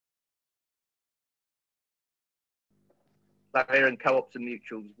Librarian Co-ops and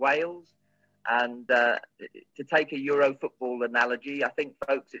Mutuals Wales. And to take a Euro football analogy, I think,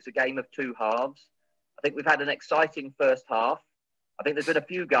 folks, it's a game of two halves. I think we've had an exciting first half. I think there's been a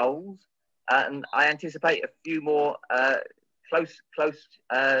few goals, and I anticipate a few more close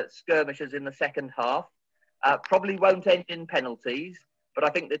skirmishes in the second half. Probably won't end in penalties, but I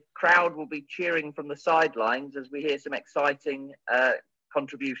think the crowd will be cheering from the sidelines as we hear some exciting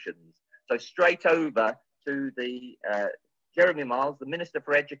contributions. So straight over to the Jeremy Miles, the Minister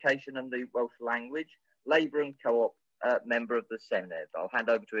for Education and the Welsh Language, Labour and Co-op member of the Senedd. I'll hand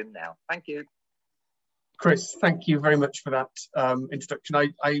over to him now. Thank you. Chris, thank you very much for that introduction.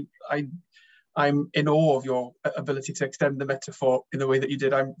 I'm in awe of your ability to extend the metaphor in the way that you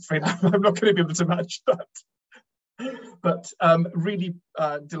did. I'm afraid I'm not going to be able to match that. But really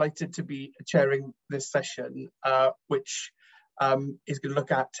delighted to be chairing this session, which is going to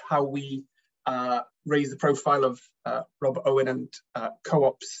look at how we raise the profile of Robert Owen and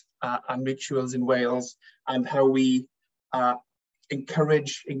co-ops and mutuals in Wales, and how we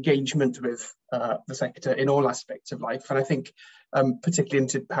encourage engagement with the sector in all aspects of life. And I think particularly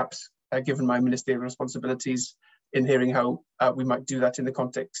into perhaps given my ministerial responsibilities, in hearing how we might do that in the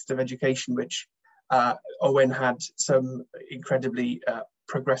context of education, which Owen had some incredibly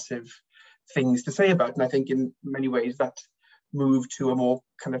progressive things to say about. And I think in many ways that move to a more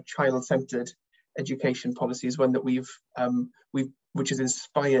kind of child-centered education policy is one that which has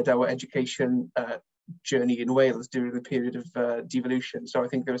inspired our education journey in Wales during the period of devolution. So I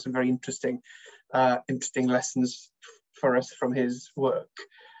think there are some very interesting lessons for us from his work.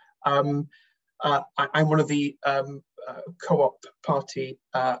 I'm one of the co-op party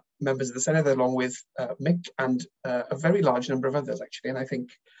members of the Senedd, along with Mick and a very large number of others, actually. And I think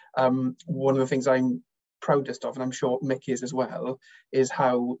one of the things I'm proudest of, and I'm sure Mick is as well, is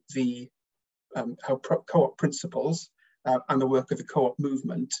how the co-op principles and the work of the co-op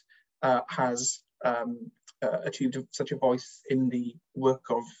movement has achieved such a voice in the work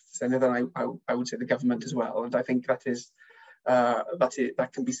of Senedd, and I would say the government as well. And I think that is that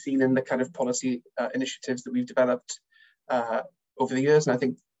can be seen in the kind of policy initiatives that we've developed over the years. And I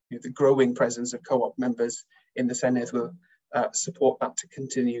think the growing presence of co-op members in the Senedd will support that to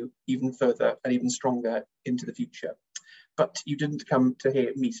continue even further and even stronger into the future. But you didn't come to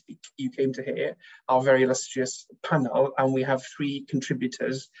hear me speak, you came to hear our very illustrious panel, and we have three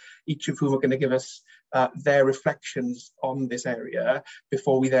contributors, each of whom are going to give us their reflections on this area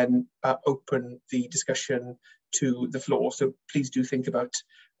before we then open the discussion to the floor. So please do think about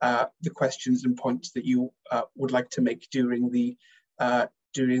the questions and points that you would like to make during the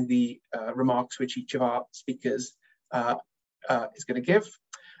remarks which each of our speakers is going to give.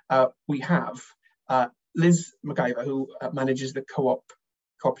 We have Liz McIvor, who manages the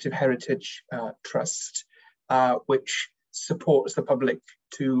Co-operative Heritage Trust, which supports the public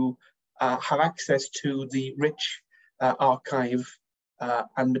to have access to the rich archive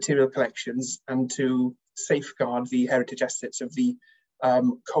and material collections, and to safeguard the heritage assets of the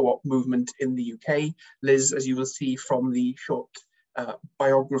co-op movement in the UK. Liz, as you will see from the short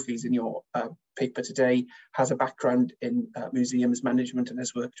biographies in your paper today, has a background in museums management and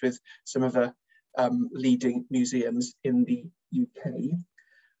has worked with some of the leading museums in the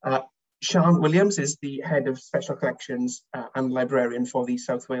UK. Sian Williams is the head of special collections and librarian for the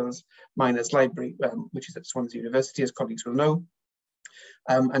South Wales Miners Library, which is at Swansea University, as colleagues will know.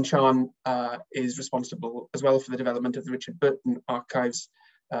 And Sian is responsible as well for the development of the Richard Burton archives,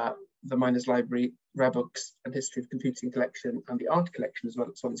 the Miners Library, Rare Books and History of Computing collection, and the art collection as well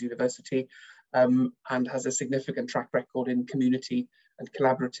at Swansea University, and has a significant track record in community and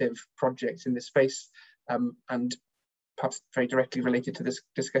collaborative projects in this space, and perhaps very directly related to this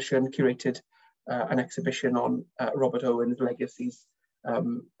discussion, curated an exhibition on Robert Owen's legacies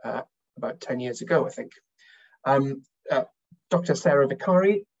about 10 years ago, I think. Dr. Sara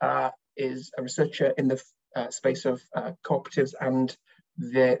Vicari is a researcher in the space of cooperatives and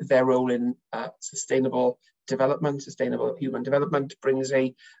their role in sustainable development, sustainable human development, brings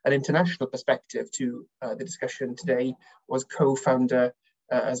an international perspective to the discussion today, was co-founder,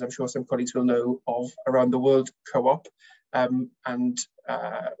 as I'm sure some colleagues will know, of Aroundtheworld.coop, and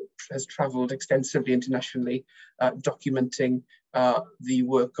has travelled extensively internationally, documenting the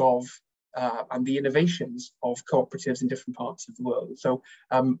work of and the innovations of cooperatives in different parts of the world. So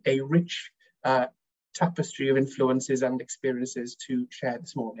a rich tapestry of influences and experiences to share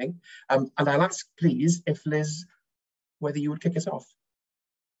this morning. And I'll ask, please, if Liz, whether you would kick us off.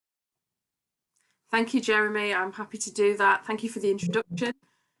 Thank you, Jeremy. I'm happy to do that. Thank you for the introduction.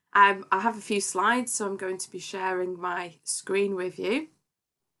 I have a few slides, so I'm going to be sharing my screen with you.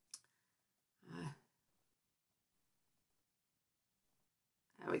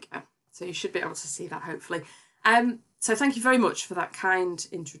 There we go. So you should be able to see that, hopefully. So thank you very much for that kind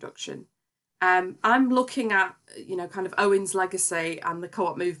introduction. I'm looking at, kind of Owen's legacy and the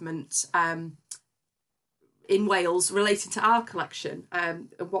co-op movement in Wales relating to our collection,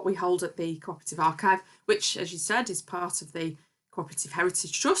 what we hold at the Co-operative Archive, which, as you said, is part of the Co-operative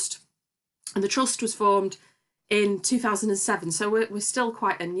Heritage Trust. And the trust was formed in 2007, so we're still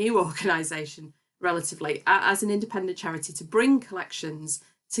quite a new organisation, relatively, as an independent charity to bring collections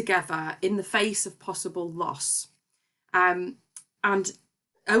together in the face of possible loss. And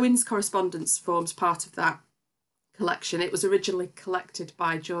Owen's correspondence forms part of that collection. It was originally collected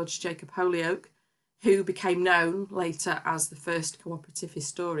by George Jacob Holyoake, who became known later as the first cooperative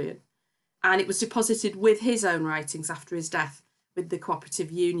historian. And it was deposited with his own writings after his death with the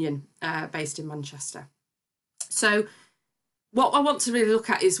Cooperative Union based in Manchester. So what I want to really look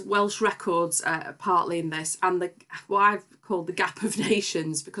at is Welsh records partly in this, and what I've called the gap of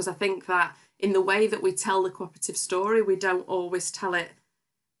nations, because I think that in the way that we tell the cooperative story, we don't always tell it,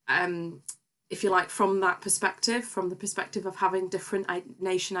 if you like, from that perspective, from the perspective of having different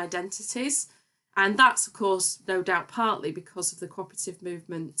nation identities. And that's, of course, no doubt partly because of the cooperative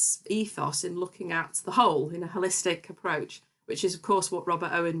movement's ethos in looking at the whole in a holistic approach, which is, of course, what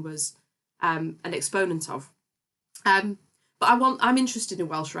Robert Owen was an exponent of. But I'm interested in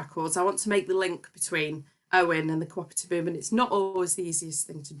Welsh records. I want to make the link between Owen and the cooperative movement. It's not always the easiest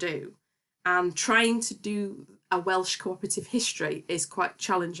thing to do. And trying to do a Welsh cooperative history is quite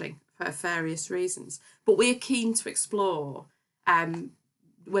challenging for various reasons. But we're keen to explore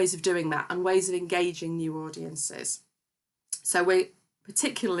ways of doing that and ways of engaging new audiences. So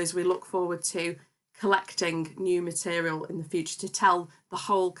particularly as we look forward to collecting new material in the future to tell the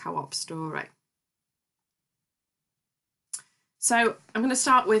whole co-op story. So I'm going to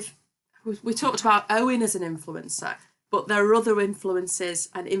start with, we talked about Owen as an influencer, but there are other influences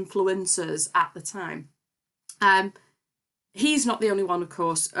and influencers at the time. He's not the only one, of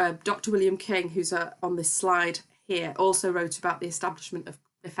course. Dr. William King, who's on this slide here, also wrote about the establishment of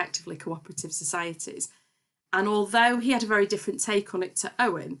effectively cooperative societies. And although he had a very different take on it to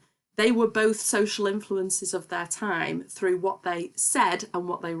Owen, they were both social influences of their time through what they said and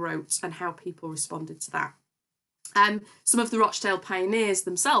what they wrote and how people responded to that. Some of the Rochdale pioneers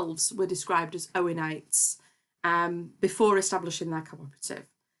themselves were described as Owenites before establishing their cooperative.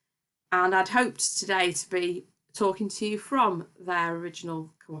 And I'd hoped today to be talking to you from their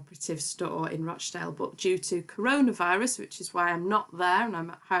original cooperative store in Rochdale, but due to coronavirus, which is why I'm not there and I'm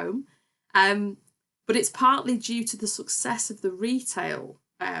at home, but it's partly due to the success of the retail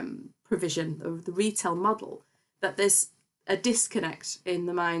provision of the retail model that there's a disconnect in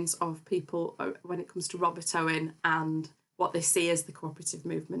the minds of people when it comes to Robert Owen and what they see as the cooperative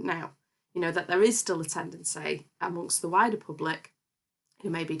movement now. That there is still a tendency amongst the wider public who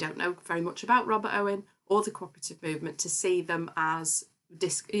maybe don't know very much about Robert Owen or the cooperative movement to see them as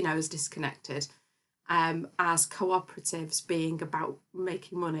disconnected, as cooperatives being about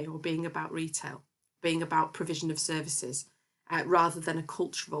making money or being about retail, being about provision of services, rather than a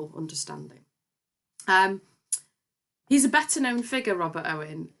cultural understanding. He's a better known figure, Robert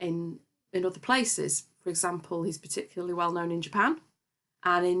Owen, in other places. For example, he's particularly well known in Japan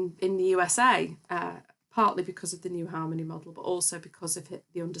and in the USA, partly because of the New Harmony model, but also because of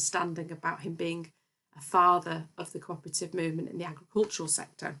the understanding about him being a father of the cooperative movement in the agricultural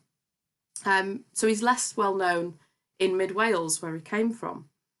sector. So he's less well known in Mid Wales, where he came from.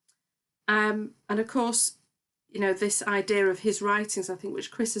 And of course, this idea of his writings, I think, which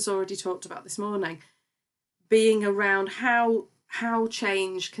Chris has already talked about this morning, being around how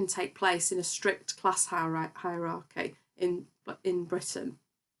change can take place in a strict class hierarchy in Britain,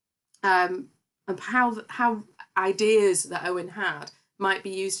 and how ideas that Owen had might be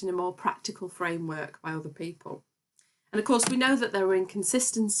used in a more practical framework by other people. And of course, we know that there were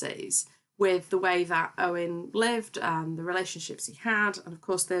inconsistencies with the way that Owen lived and the relationships he had, and of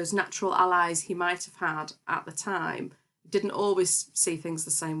course those natural allies he might have had at the time didn't always see things the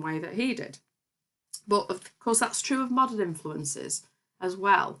same way that he did. But of course that's true of modern influences as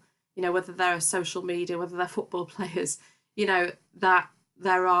well, whether they're social media, whether they're football players, that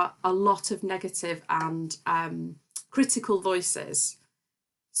there are a lot of negative and critical voices.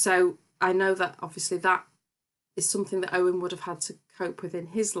 So I know that obviously that is something that Owen would have had to cope with in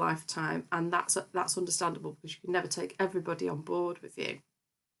his lifetime, and that's understandable because you can never take everybody on board with you.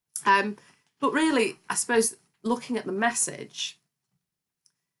 But really, I suppose looking at the message,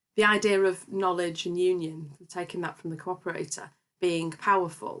 the idea of knowledge and union, taking that from the Co-operator, being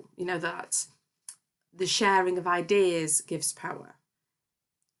powerful, that the sharing of ideas gives power.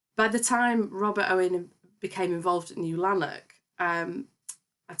 By the time Robert Owen became involved at New Lanark,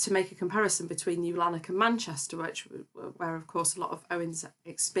 I to make a comparison between New Lanark and Manchester, where of course a lot of Owen's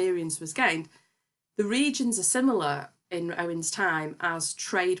experience was gained, the regions are similar in Owen's time as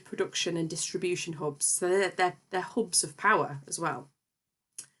trade, production and distribution hubs. So they're hubs of power as well.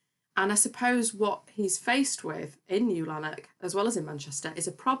 And I suppose what he's faced with in New Lanark, as well as in Manchester, is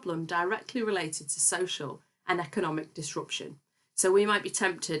a problem directly related to social and economic disruption. So we might be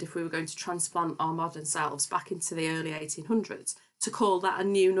tempted, if we were going to transplant our modern selves back into the early 1800s, to call that a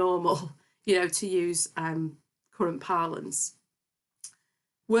new normal, to use current parlance.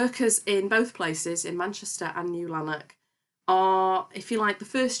 Workers in both places, in Manchester and New Lanark, are, if you like, the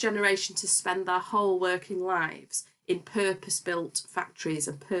first generation to spend their whole working lives in purpose-built factories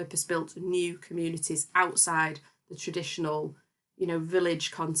and purpose-built new communities outside the traditional,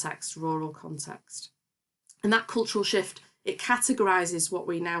 village context, rural context. And that cultural shift, it categorises what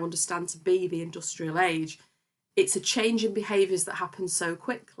we now understand to be the industrial age. It's a change in behaviours that happens so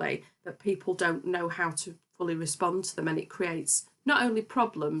quickly that people don't know how to fully respond to them, and it creates not only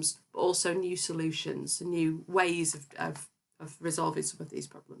problems, but also new solutions and new ways of resolving some of these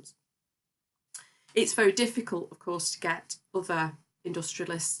problems. It's very difficult, of course, to get other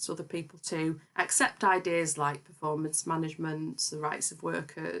industrialists, other people to accept ideas like performance management, the rights of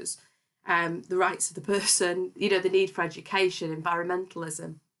workers, the rights of the person, the need for education,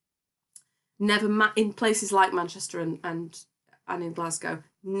 environmentalism. In places like Manchester and in Glasgow,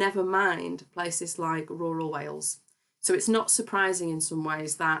 never mind places like rural Wales. So it's not surprising in some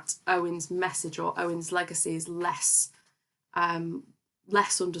ways that Owen's message or Owen's legacy is less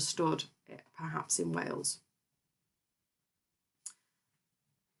understood, perhaps, in Wales.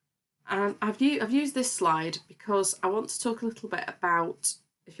 And I've used this slide because I want to talk a little bit about,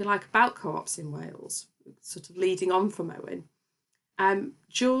 if you like, about co-ops in Wales, sort of leading on from Owen.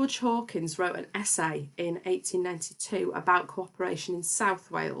 George Hawkins wrote an essay in 1892 about cooperation in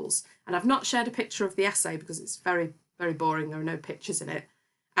South Wales, and I've not shared a picture of the essay because it's very, very boring. There are no pictures in it.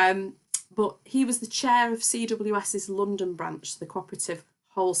 But he was the chair of CWS's London branch, the Co-operative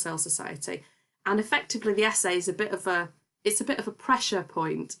Wholesale Society, and effectively the essay is a bit of a pressure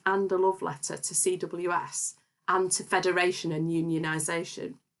point and a love letter to CWS and to federation and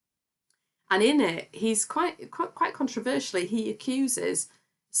unionisation. And in it, he's quite controversially, he accuses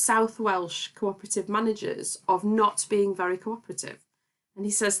South Welsh cooperative managers of not being very cooperative. And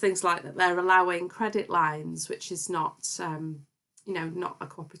he says things like that they're allowing credit lines, which is not, not a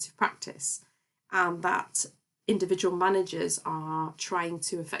cooperative practice, and that individual managers are trying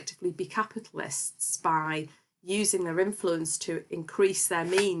to effectively be capitalists by using their influence to increase their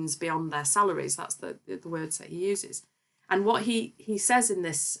means beyond their salaries. That's the words that he uses. And what he says in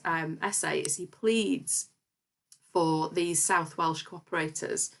this essay is he pleads for these South Welsh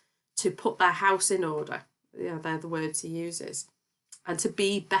cooperators to put their house in order. They're the words he uses, and to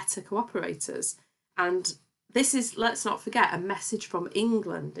be better cooperators. And this is, let's not forget, a message from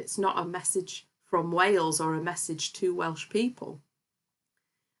England. It's not a message from Wales or a message to Welsh people.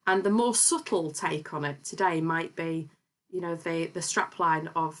 And the more subtle take on it today might be, the strapline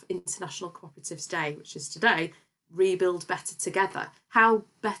of International Cooperatives Day, which is today, rebuild better together. How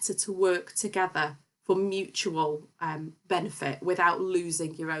better to work together for mutual benefit without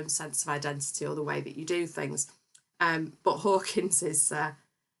losing your own sense of identity or the way that you do things. But Hawkins's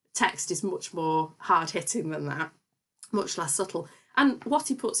text is much more hard-hitting than that, much less subtle. And what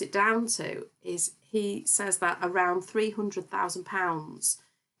he puts it down to is he says that around £300,000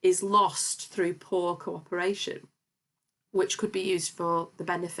 is lost through poor cooperation, which could be used for the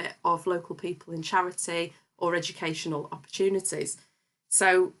benefit of local people in charity or educational opportunities.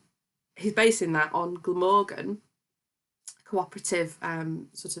 So he's basing that on Glamorgan cooperative,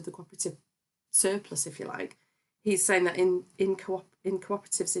 sort of the cooperative surplus, if you like. He's saying that in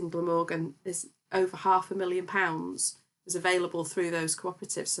cooperatives in Glamorgan, there's over £500,000 is available through those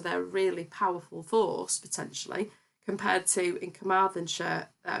cooperatives. So they're a really powerful force, potentially, compared to in Carmarthenshire,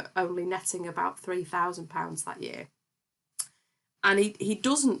 only netting about £3,000 that year. And he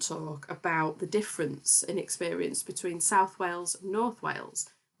doesn't talk about the difference in experience between South Wales and North Wales.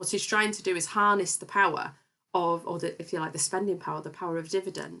 What he's trying to do is harness the power of, if you like, the spending power, the power of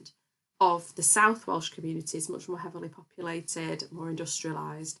dividend of the South Welsh communities, much more heavily populated, more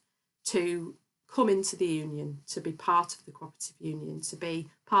industrialised, to come into the union, to be part of the cooperative union, to be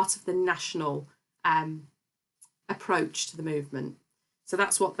part of the national approach to the movement. So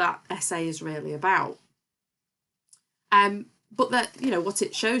that's what that essay is really about. But that, what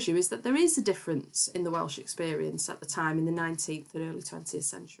it shows you is that there is a difference in the Welsh experience at the time in the 19th and early 20th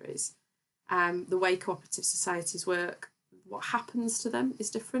centuries. The way cooperative societies work, what happens to them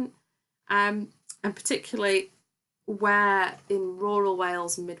is different. And particularly where in rural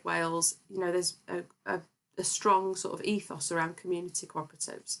Wales and mid Wales, you know, there's a strong sort of ethos around community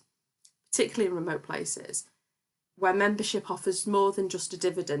cooperatives, particularly in remote places, where membership offers more than just a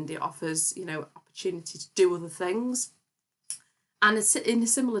dividend. It offers, you know, opportunity to do other things. And it's in a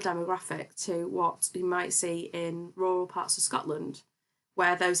similar demographic to what you might see in rural parts of Scotland,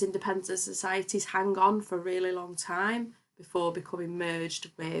 where those independent societies hang on for a really long time before becoming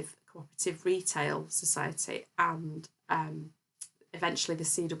merged with cooperative retail society and eventually the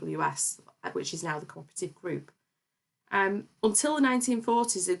CWS, which is now the cooperative group. Until the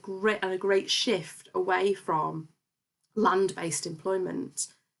 1940s, a great shift away from land-based employment.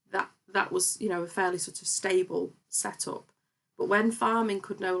 That was, you know, a fairly sort of stable setup. But when farming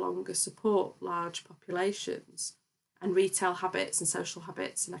could no longer support large populations and retail habits and social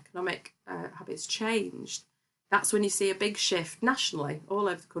habits and economic habits changed, that's when you see a big shift nationally, all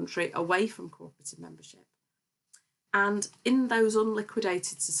over the country, away from cooperative membership. And in those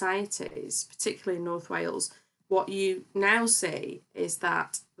unliquidated societies, particularly in North Wales, what you now see is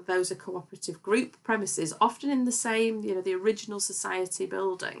that those are cooperative group premises, often in the same, you know, the original society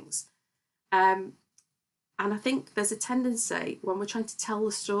buildings. And I think there's a tendency when we're trying to tell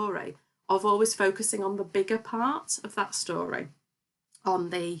the story of always focusing on the bigger part of that story, on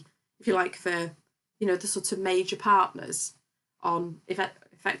the, if you like, the, you know, the sort of major partners, on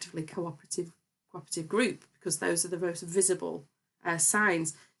effectively cooperative group, because those are the most visible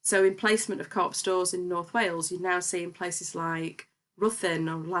signs. So in placement of co-op stores in North Wales, you now see in places like Ruthin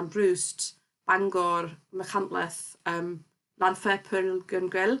or Llanrwst, Bangor, Machynlleth,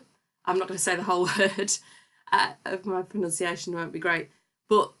 Llafur. I'm not going to say the whole word. Of my pronunciation won't be great,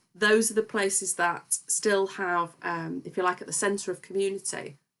 but those are the places that still have, if you like, at the centre of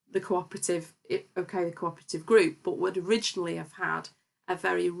community, the cooperative group, but would originally have had a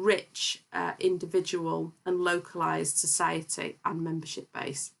very rich individual and localised society and membership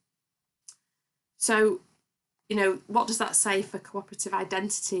base. So, you know, what does that say for cooperative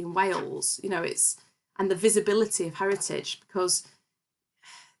identity in Wales? You know, and the visibility of heritage, because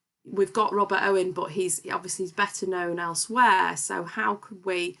we've got Robert Owen, but he's better known elsewhere. So how could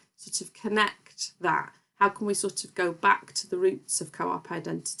we sort of connect that? How can we sort of go back to the roots of co-op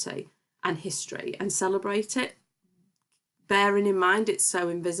identity and history and celebrate it, bearing in mind it's so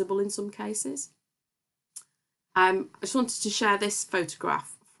invisible in some cases? I just wanted to share this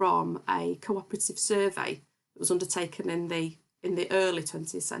photograph from a cooperative survey that was undertaken in the early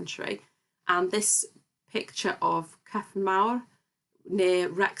 20th century, and this picture of Cefn Mawr near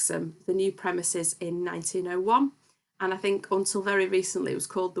Wrexham, the new premises in 1901, and I think until very recently it was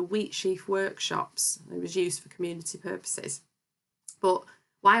called the Wheat Sheaf Workshops. It was used for community purposes. But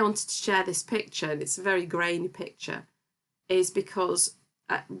why I wanted to share this picture, and it's a very grainy picture, is because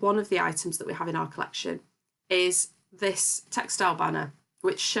one of the items that we have in our collection is this textile banner,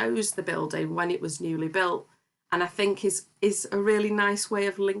 which shows the building when it was newly built, and I think is a really nice way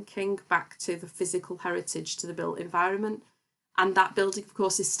of linking back to the physical heritage, to the built environment. And that building, of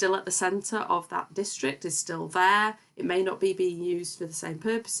course, is still at the centre of that district, is still there. It may not be being used for the same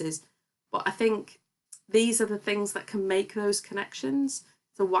purposes, but I think these are the things that can make those connections.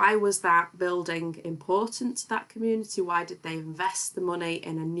 So why was that building important to that community? Why did they invest the money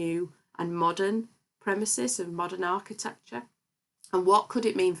in a new and modern premises and modern architecture? And what could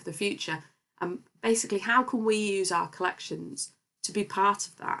it mean for the future? And basically, how can we use our collections to be part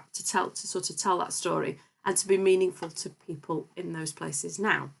of that, to sort of tell that story, and to be meaningful to people in those places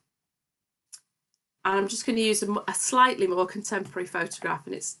now? And I'm just going to use a slightly more contemporary photograph,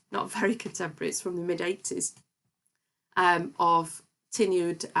 and it's not very contemporary, it's from the mid-80s, of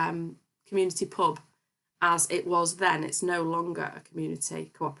Tinnewed Community Pub as it was then. It's no longer a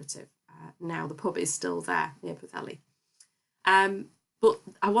community cooperative. Now the pub is still there near Pwllheli. But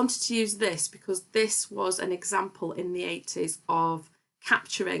I wanted to use this because this was an example in the 80s of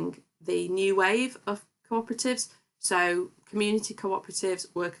capturing the new wave of cooperatives, so community cooperatives,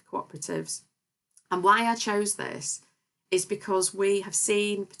 worker cooperatives. And why I chose this is because we have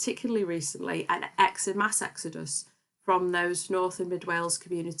seen, particularly recently, a mass exodus from those North and Mid Wales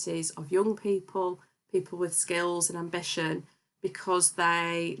communities of young people with skills and ambition, because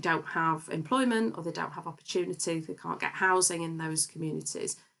they don't have employment or they don't have opportunity, they can't get housing in those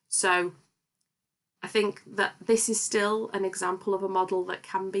communities. So I think that this is still an example of a model that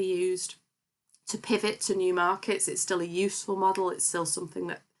can be used to pivot to new markets. It's still a useful model. It's still something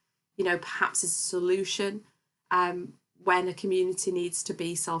that, you know, perhaps is a solution when a community needs to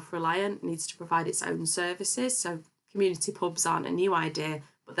be self-reliant, needs to provide its own services. So community pubs aren't a new idea,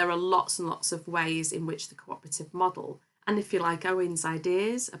 but there are lots and lots of ways in which the cooperative model, and if you like, Owen's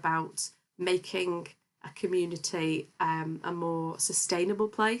ideas about making a community a more sustainable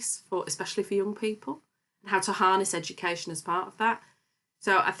place, for especially for young people, and how to harness education as part of that.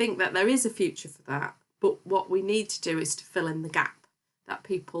 So I think that there is a future for that, but what we need to do is to fill in the gap that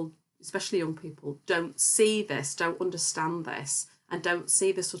people, especially young people, don't see this, don't understand this, and don't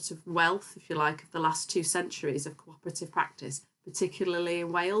see the sort of wealth, if you like, of the last 2 centuries of cooperative practice, particularly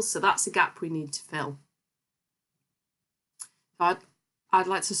in Wales. So that's a gap we need to fill. So I'd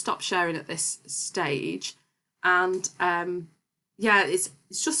like to stop sharing at this stage, and yeah, it's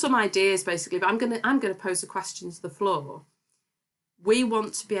just some ideas basically. But I'm gonna pose a question to the floor. We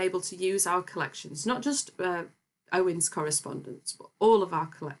want to be able to use our collections, not just Owen's correspondence, but all of our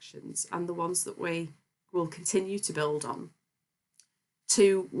collections and the ones that we will continue to build on,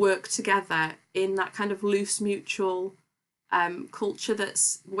 to work together in that kind of loose mutual culture that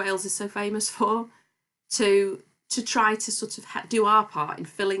Wales is so famous for, to try to sort of do our part in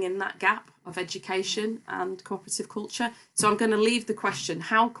filling in that gap of education and cooperative culture. So I'm going to leave the question,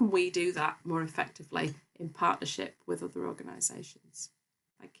 how can we do that more effectively in partnership with other organisations?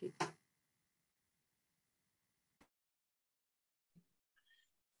 Thank you.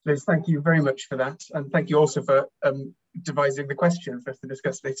 Liz, thank you very much for that. And thank you also for devising the question for us to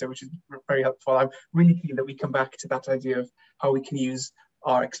discuss later, which is very helpful. I'm really keen that we come back to that idea of how we can use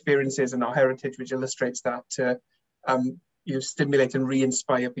our experiences and our heritage, which illustrates that, to stimulate and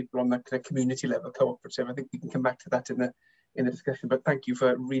re-inspire people on the kind of community level cooperative. I think we can come back to that in the discussion, but thank you for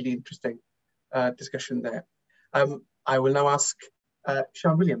a really interesting discussion there. I will now ask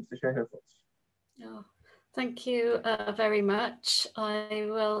Sian Williams to share her thoughts. Oh, thank you very much.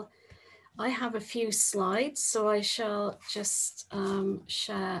 I have a few slides, so I shall just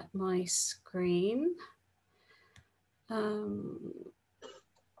share my screen. There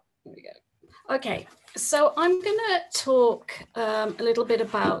we go. Okay, so I'm going to talk a little bit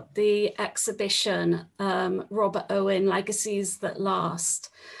about the exhibition, Robert Owen, Legacies That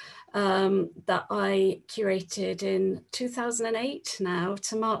Last, that I curated in 2008 now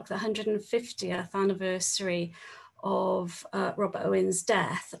to mark the 150th anniversary of Robert Owen's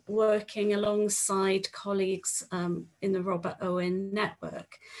death, working alongside colleagues in the Robert Owen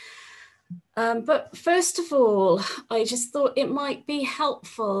network. But first of all, I just thought it might be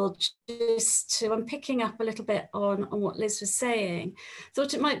helpful just to, I'm picking up a little bit on what Liz was saying,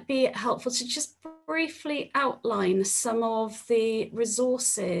 thought it might be helpful to just briefly outline some of the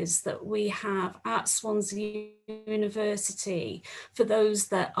resources that we have at Swansea University for those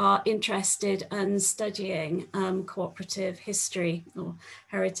that are interested in studying cooperative history or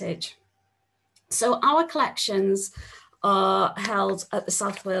heritage. So our collections are held at the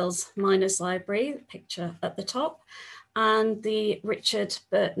South Wales Miners Library, the picture at the top, and the Richard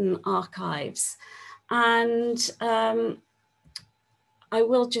Burton Archives. And I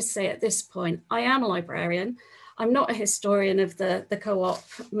will just say at this point, I am a librarian. I'm not a historian of the co-op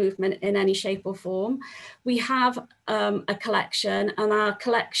movement in any shape or form. We have a collection, and our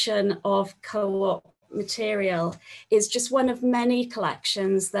collection of co-op material is just one of many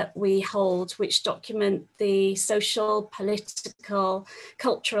collections that we hold which document the social, political,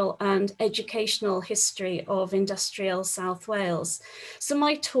 cultural and educational history of industrial South Wales. So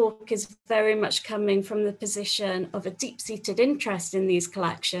my talk is very much coming from the position of a deep-seated interest in these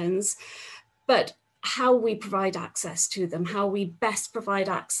collections, but how we provide access to them, how we best provide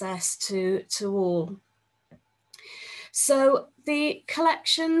access to all. So the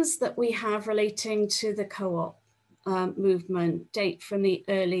collections that we have relating to the co-op movement date from the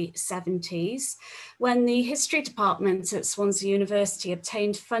early 70s, when the history department at Swansea University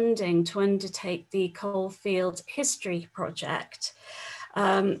obtained funding to undertake the Coalfield History Project.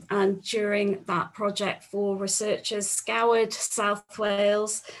 And during that project, 4 researchers scoured South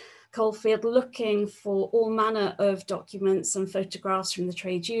Wales Coalfield looking for all manner of documents and photographs from the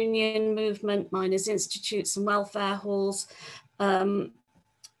trade union movement, miners' institutes and welfare halls. And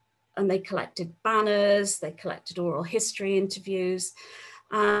they collected banners, they collected oral history interviews.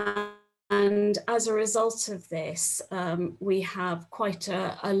 And as a result of this, we have quite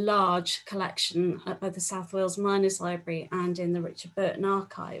a large collection at both the South Wales Miners Library and in the Richard Burton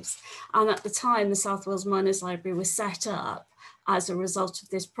Archives. And at the time, the South Wales Miners Library was set up as a result of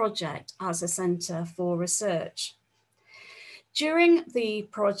this project as a centre for research. During the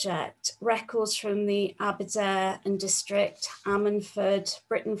project, records from the Aberdare and District, Ammanford,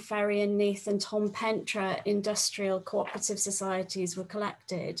 Britton Ferry and Neath and Tom Pentre industrial cooperative societies were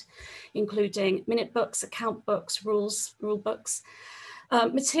collected, including minute books, account books, rule books.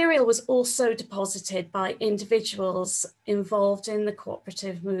 Material was also deposited by individuals involved in the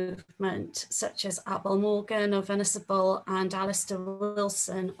cooperative movement, such as Abel Morgan of Innisable and Alistair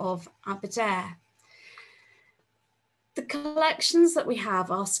Wilson of Aberdare. The collections that we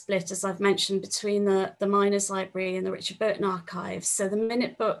have are split, as I've mentioned, between the Miners Library and the Richard Burton Archives. So the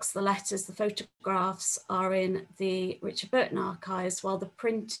minute books, the letters, the photographs are in the Richard Burton Archives, while the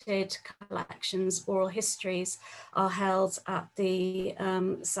printed collections, oral histories, are held at the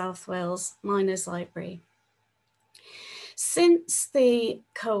South Wales Miners Library. Since the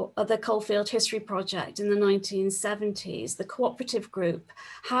Coalfield History Project in the 1970s, the cooperative group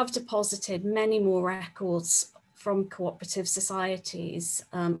have deposited many more records from cooperative societies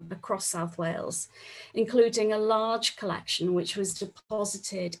across South Wales, including a large collection which was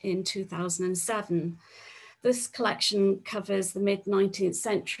deposited in 2007. This collection covers the mid-19th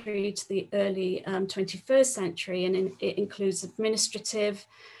century to the early 21st century, and it includes administrative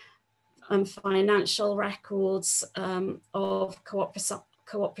and financial records of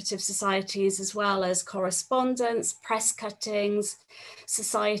cooperative societies, as well as correspondence, press cuttings,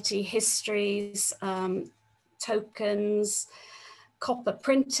 society histories, tokens, copper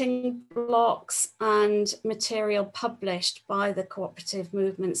printing blocks, and material published by the cooperative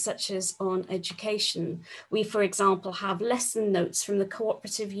movement, such as on education. We, for example, have lesson notes from the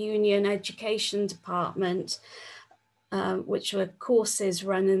Cooperative Union Education Department, which were courses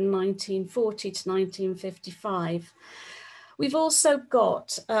run in 1940 to 1955. We've also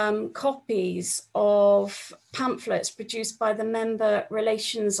got copies of pamphlets produced by the Member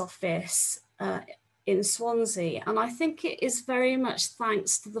Relations Office in Swansea. And I think it is very much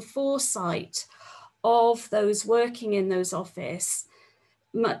thanks to the foresight of those working in those offices,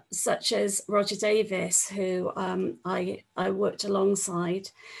 such as Roger Davis, who I worked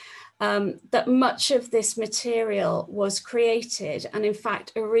alongside, that much of this material was created, and in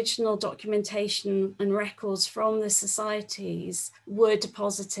fact original documentation and records from the societies were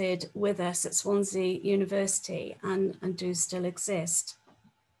deposited with us at Swansea University and do still exist.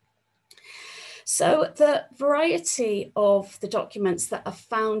 So the variety of the documents that are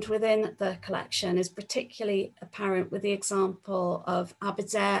found within the collection is particularly apparent with the example of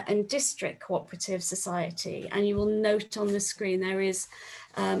Aberdare and District Cooperative Society. And you will note on the screen there is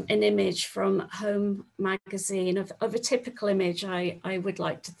an image from Home magazine of a typical image I would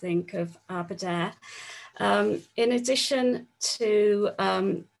like to think of Aberdare. In addition to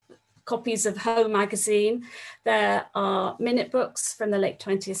copies of Home magazine, there are minute books from the late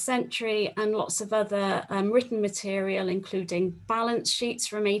 20th century and lots of other written material, including balance sheets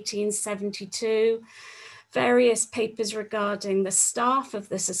from 1872, various papers regarding the staff of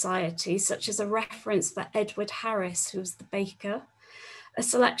the society, such as a reference for Edward Harris, who was the baker, a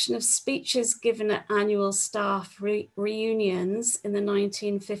selection of speeches given at annual staff reunions in the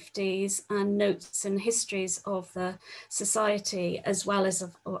 1950s, and notes and histories of the society, as well as,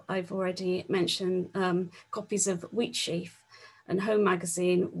 I've already mentioned, copies of Wheatsheaf and Home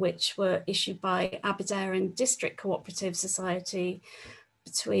magazine, which were issued by Aberdare and District Cooperative Society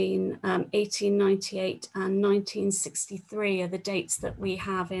between 1898 and 1963 are the dates that we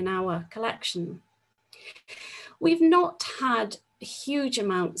have in our collection. We've not had huge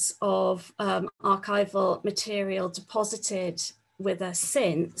amounts of archival material deposited with us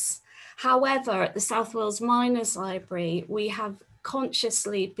since. However, at the South Wales Miners Library, we have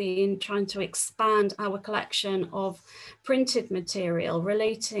consciously been trying to expand our collection of printed material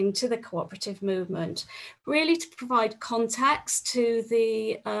relating to the cooperative movement, really to provide context to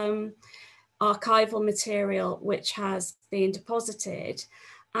the archival material which has been deposited.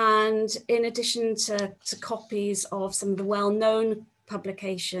 And in addition to copies of some of the well-known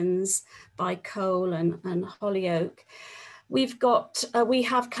publications by Cole and Hollyoake, we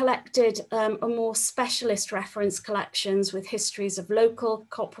have collected a more specialist reference collections with histories of local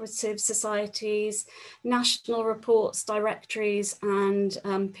cooperative societies, national reports, directories, and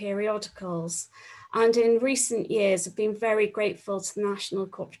periodicals. And in recent years, I've been very grateful to the National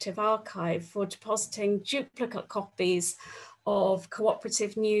Cooperative Archive for depositing duplicate copies of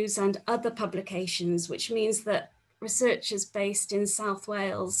cooperative news and other publications, which means that researchers based in South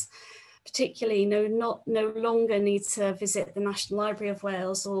Wales particularly no longer need to visit the National Library of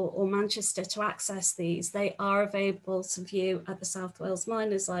Wales or Manchester to access these. They are available to view at the South Wales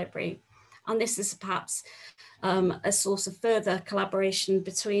Miners Library. And this is perhaps a source of further collaboration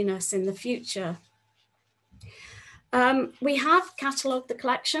between us in the future. We have catalogued the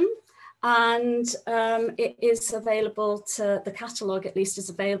collection, and it is available to, the catalogue at least is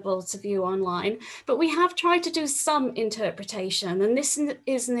available to view online, but we have tried to do some interpretation, and this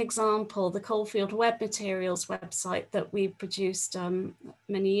is an example, the Coalfield Web Materials website that we produced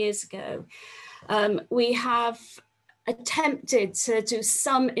many years ago. We have attempted to do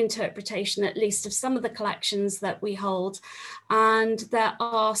some interpretation, at least of some of the collections that we hold. And there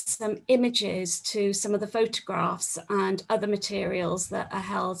are some images to some of the photographs and other materials that are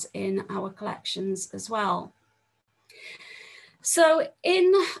held in our collections as well. So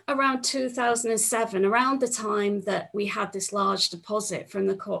in around 2007, around the time that we had this large deposit from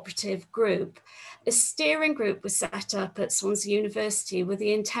the cooperative group, a steering group was set up at Swansea University with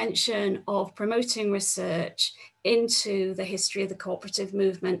the intention of promoting research into the history of the cooperative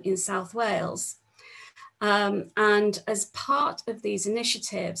movement in South Wales. And as part of these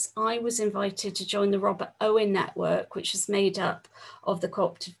initiatives, I was invited to join the Robert Owen network, which is made up of the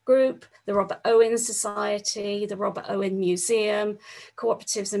cooperative group, the Robert Owen Society, the Robert Owen Museum,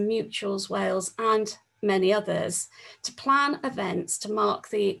 Cooperatives and Mutuals Wales, and many others, to plan events to mark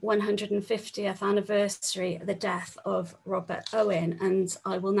the 150th anniversary of the death of Robert Owen. And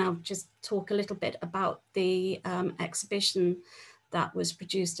I will now just talk a little bit about the exhibition that was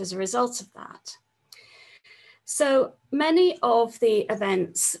produced as a result of that. So many of the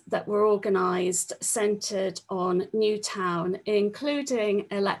events that were organised centred on Newtown, including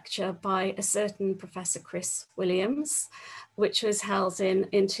a lecture by a certain Professor Chris Williams, which was held in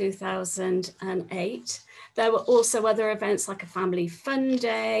 2008. There were also other events like a family fun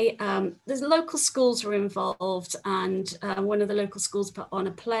day. The local schools were involved, and one of the local schools put on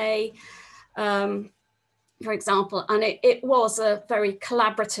a play, for example, and it was a very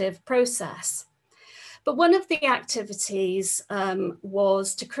collaborative process. But one of the activities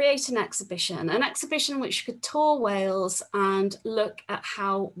was to create an exhibition which could tour Wales and look at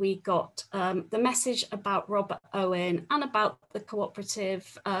how we got the message about Robert Owen and about the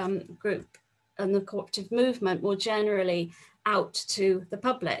cooperative group and the cooperative movement more generally out to the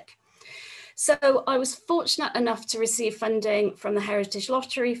public. So I was fortunate enough to receive funding from the Heritage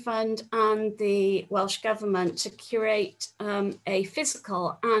Lottery Fund and the Welsh Government to curate a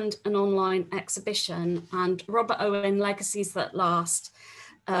physical and an online exhibition, and Robert Owen Legacies That Last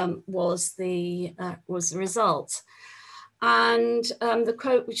was the result. And the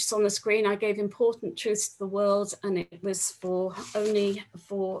quote which is on the screen, I gave important truths to the world, and it was only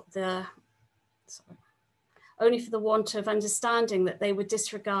for the want of understanding that they were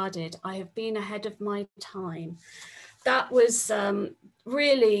disregarded. I have been ahead of my time. That was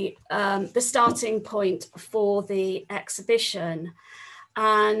really the starting point for the exhibition.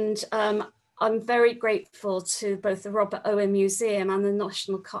 And I'm very grateful to both the Robert Owen Museum and the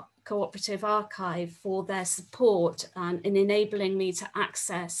National Cooperative Archive for their support and in enabling me to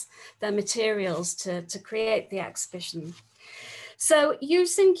access their materials to create the exhibition. So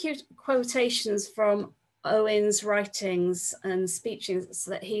using quotations from Owen's writings and speeches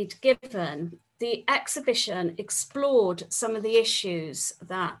that he'd given, the exhibition explored some of the issues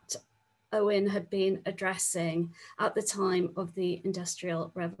that Owen had been addressing at the time of the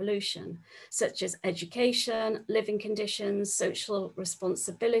Industrial Revolution, such as education, living conditions, social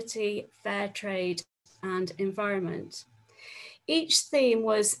responsibility, fair trade, and environment. Each theme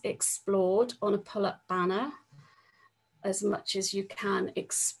was explored on a pull-up banner, as much as you can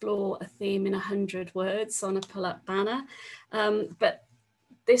explore a theme in 100 words on a pull-up banner. But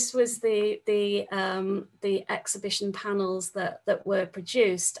this was the exhibition panels that were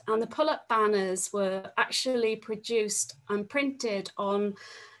produced, and the pull-up banners were actually produced and printed on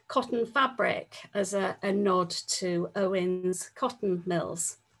cotton fabric as a nod to Owen's cotton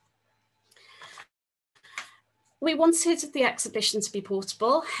mills. We wanted the exhibition to be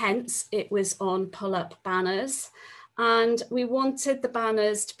portable, hence it was on pull-up banners. And we wanted the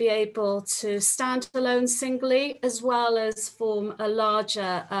banners to be able to stand alone singly, as well as form a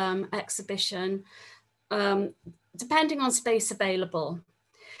larger exhibition, depending on space available.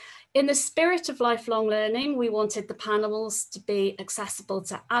 In the spirit of lifelong learning, we wanted the panels to be accessible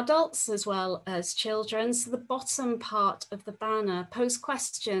to adults as well as children. So the bottom part of the banner posed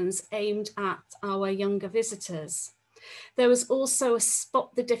questions aimed at our younger visitors. There was also a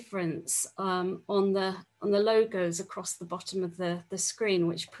spot the difference on the logos across the bottom of the screen,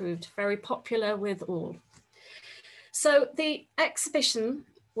 which proved very popular with all. So the exhibition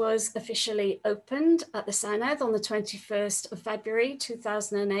was officially opened at the Senedd on the 21st of February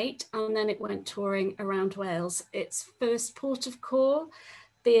 2008, and then it went touring around Wales. Its first port of call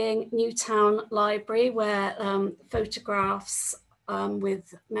being Newtown Library, where photographs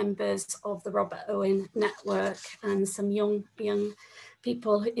with members of the Robert Owen network and some young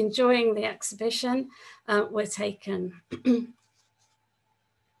people enjoying the exhibition were taken.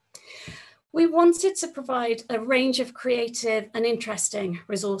 We wanted to provide a range of creative and interesting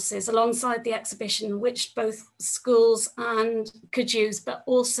resources alongside the exhibition, which both schools could use, but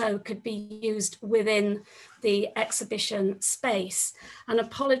also could be used within the exhibition space. And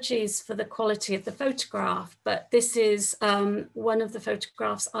apologies for the quality of the photograph, but this is one of the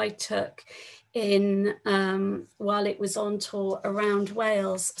photographs I took in while it was on tour around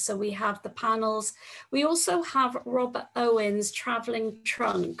Wales. So we have the panels. We also have Robert Owen's travelling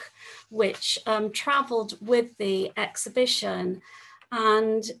trunk, which travelled with the exhibition,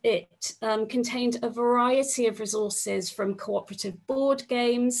 and it contained a variety of resources, from cooperative board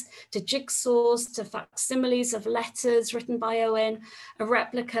games to jigsaws to facsimiles of letters written by Owen, a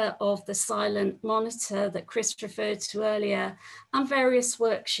replica of the silent monitor that Chris referred to earlier, and various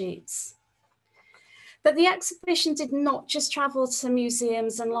worksheets. But the exhibition did not just travel to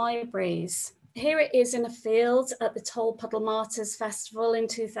museums and libraries. Here it is in a field at the Toll Puddle Martyrs Festival in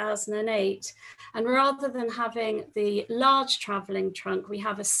 2008. And rather than having the large travelling trunk, we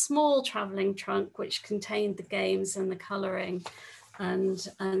have a small travelling trunk which contained the games and the colouring and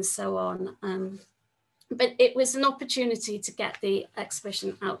so on. But it was an opportunity to get the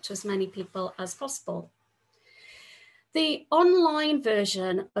exhibition out to as many people as possible. The online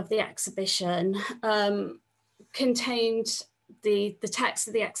version of the exhibition contained the text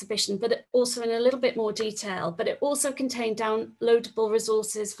of the exhibition, but also in a little bit more detail, but it also contained downloadable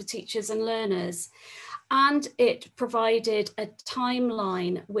resources for teachers and learners. And it provided a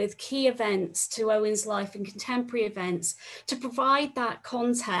timeline with key events to Owen's life and contemporary events to provide that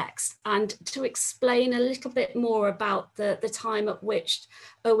context and to explain a little bit more about the time at which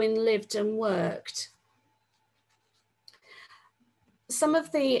Owen lived and worked. Some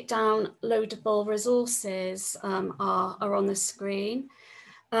of the downloadable resources are on the screen.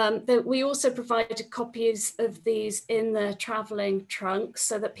 We also provided copies of these in the travelling trunk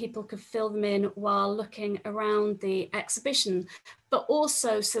so that people could fill them in while looking around the exhibition, but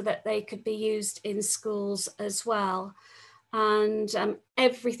also so that they could be used in schools as well. And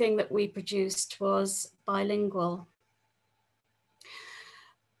everything that we produced was bilingual.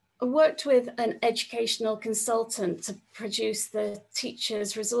 I worked with an educational consultant to produce the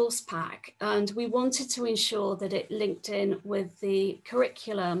teacher's resource pack, and we wanted to ensure that it linked in with the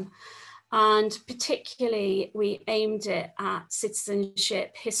curriculum, and particularly we aimed it at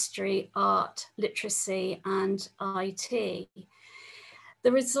citizenship, history, art, literacy, and IT.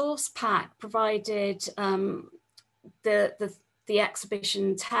 The resource pack provided the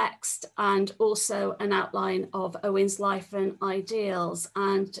exhibition text and also an outline of Owen's life and ideals.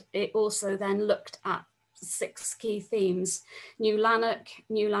 And it also then looked at 6 key themes: New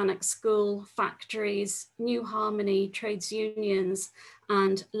Lanark School, factories, New Harmony, trades unions,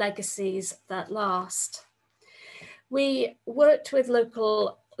 and legacies that last. We worked with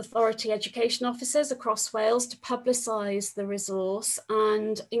local authority education officers across Wales to publicise the resource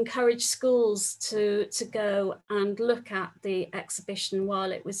and encourage schools to go and look at the exhibition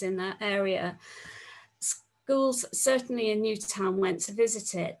while it was in their area. Schools, certainly in Newtown, went to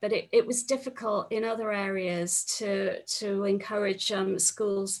visit it, but it was difficult in other areas to encourage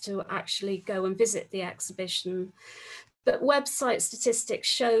schools to actually go and visit the exhibition. But website statistics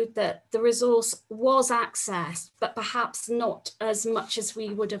showed that the resource was accessed, but perhaps not as much as we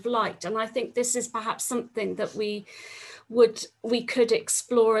would have liked. And I think this is perhaps something that we could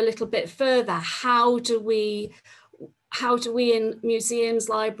explore a little bit further. How do we in museums,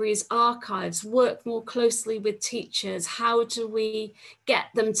 libraries, archives work more closely with teachers? How do we get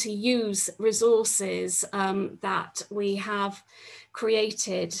them to use resources that we have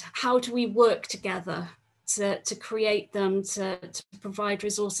created? How do we work together to create them, to provide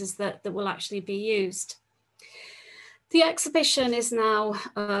resources that will actually be used? The exhibition is now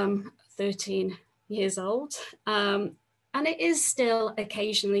 13 years old, and it is still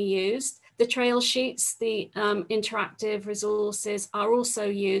occasionally used. The trail sheets, the interactive resources are also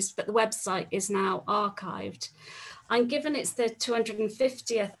used, but the website is now archived. And given it's the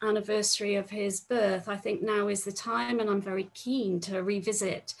 250th anniversary of his birth, I think now is the time, and I'm very keen to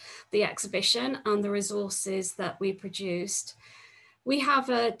revisit the exhibition and the resources that we produced. We have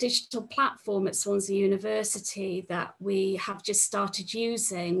a digital platform at Swansea University that we have just started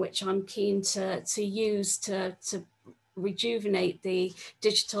using, which I'm keen to use to rejuvenate the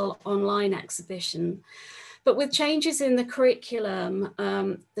digital online exhibition. But with changes in the curriculum,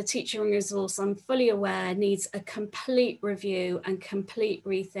 the teaching resource, I'm fully aware, needs a complete review and complete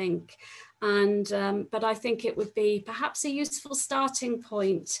rethink. And but I think it would be perhaps a useful starting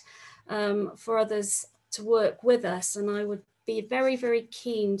point for others to work with us. And I would be very, very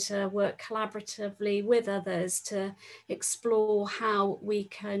keen to work collaboratively with others to explore how we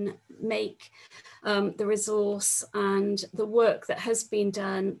can make the resource and the work that has been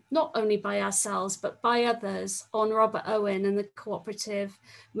done, not only by ourselves, but by others on Robert Owen and the cooperative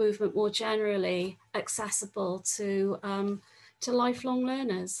movement more generally, accessible to lifelong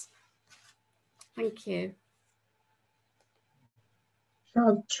learners. Thank you.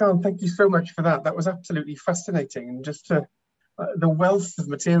 Sian, thank you so much for that. That was absolutely fascinating, and just the wealth of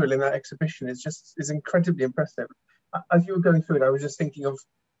material in that exhibition is incredibly impressive. As you were going through it, I was just thinking of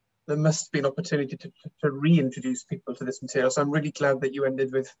there must be an opportunity to reintroduce people to this material. So I'm really glad that you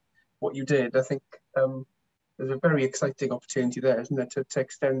ended with what you did. I think there's a very exciting opportunity there, isn't there, to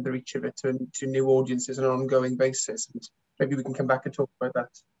extend the reach of it to new audiences on an ongoing basis. And maybe we can come back and talk about that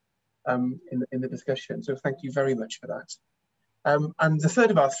in the discussion. So thank you very much for that. And the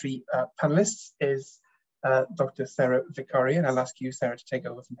third of our three panelists is Dr. Sara Vicari, and I'll ask you, Sara, to take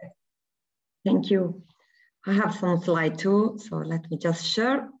over from here. Thank you. I have some slide too, so let me just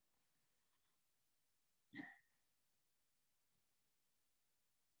share.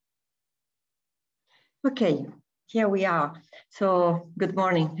 Okay, here we are. So good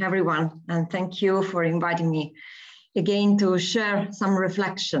morning, everyone, and thank you for inviting me again to share some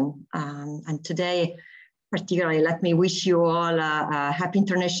reflection. And today, particularly, let me wish you all a happy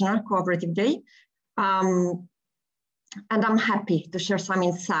International Cooperative Day. And I'm happy to share some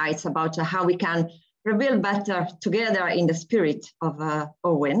insights about how we can rebuild better together in the spirit of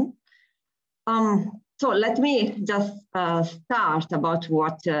Owen. So let me just start about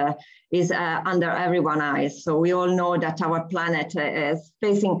what is under everyone's eyes. So we all know that our planet is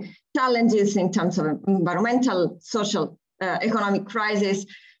facing challenges in terms of environmental, social, economic crisis,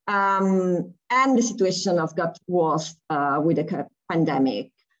 and the situation has got worse with the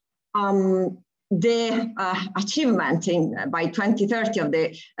pandemic. The achievement by 2030 of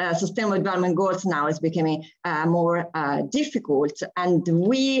the Sustainable Development Goals now is becoming more difficult, and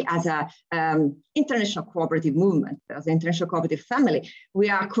we as a international cooperative movement, as an international cooperative family, we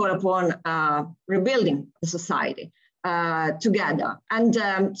are called upon rebuilding the society together. And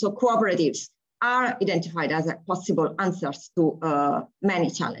so cooperatives are identified as possible answers to many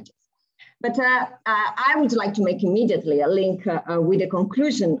challenges. But I would like to make immediately a link with the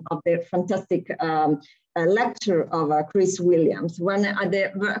conclusion of the fantastic lecture of Chris Williams, when at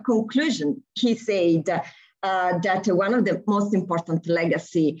the conclusion, he said that one of the most important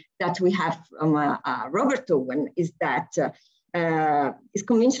legacy that we have from Robert Owen is that is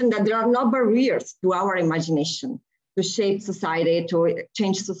convinced that there are no barriers to our imagination to shape society, to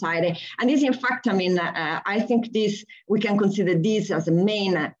change society. And this, in fact, I mean, I think this, we can consider this as a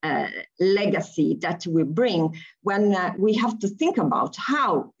main legacy that we bring when we have to think about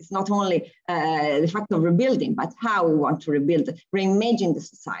how it's not only the fact of rebuilding, but how we want to rebuild, reimagine the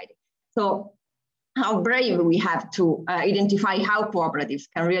society. So how brave we have to identify how cooperatives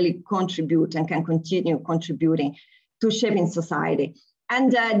can really contribute and can continue contributing to shaping society.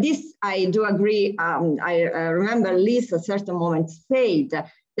 And this, I do agree. I remember Liz at a certain moment said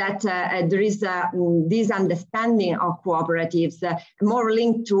that there is this understanding of cooperatives more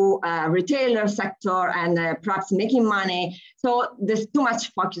linked to retailer sector and perhaps making money. So there's too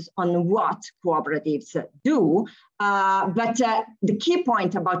much focus on what cooperatives do. But the key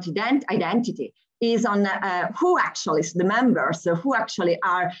point about identity is on who actually is the members, who actually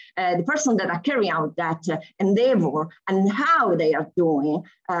are the person that are carrying out that endeavor and how they are doing,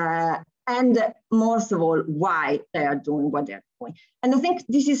 and most of all, why they are doing what they're doing. And I think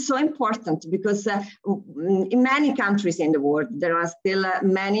this is so important because in many countries in the world, there are still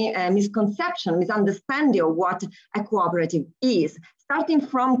many misconceptions, misunderstanding of what a cooperative is, starting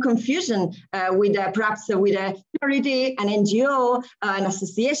from confusion with perhaps with a charity, an NGO, an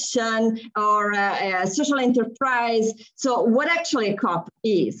association, or a social enterprise. So what actually a co-op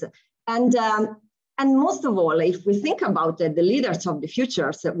is. And most of all, if we think about the leaders of the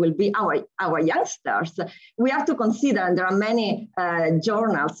future will be our youngsters, we have to consider, and there are many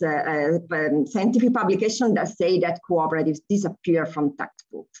journals, scientific publications that say that cooperatives disappear from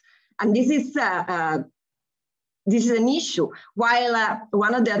textbooks. And this is an issue, while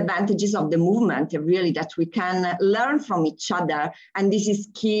one of the advantages of the movement really that we can learn from each other, and this is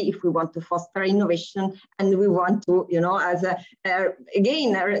key if we want to foster innovation and we want to, you know, as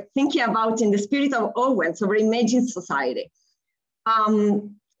again, thinking about in the spirit of Owen, so reimagine society.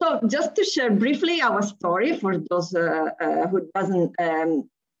 So just to share briefly our story for those who doesn't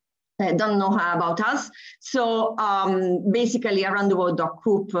don't know about us. So basically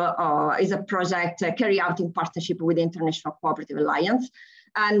Aroundtheworld.coop is a project carried out in partnership with the International Co-operative Alliance.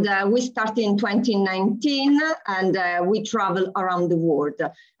 And we started in 2019 and we travel around the world.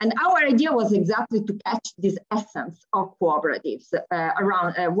 And our idea was exactly to catch this essence of cooperatives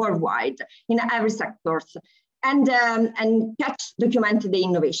around worldwide in every sector. And document the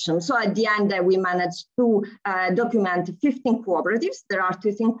innovation. So at the end, we managed to document 15 cooperatives. There are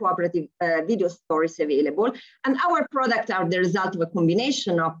 15 cooperative video stories available. And our products are the result of a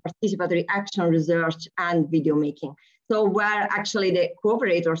combination of participatory action, research, and video making. So where actually the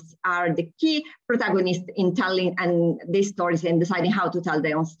cooperators are the key protagonists in telling these stories and deciding how to tell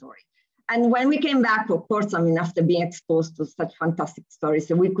their own story. And when we came back, of course, I mean, after being exposed to such fantastic stories,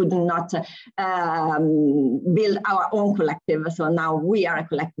 we could not build our own collective. So now we are a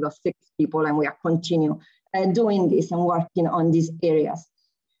collective of 6 people and we are continue doing this and working on these areas.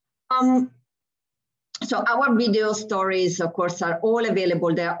 So our video stories, of course, are all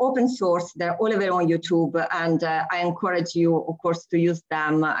available. They're open source. They're all available on YouTube. And I encourage you, of course, to use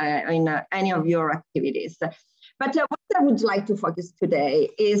them in any of your activities. But what I would like to focus today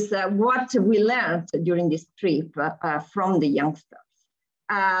is what we learned during this trip from the youngsters.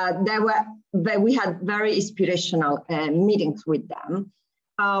 We had very inspirational meetings with them.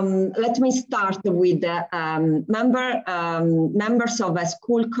 Let me start with members of a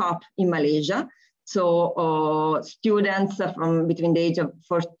school co-op in Malaysia. So students from between the age of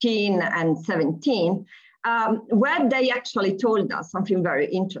 14 and 17, where they actually told us something very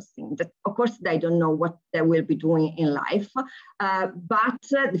interesting, that of course they don't know what they will be doing in life, but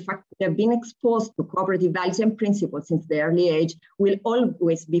the fact that they've been exposed to cooperative values and principles since the early age will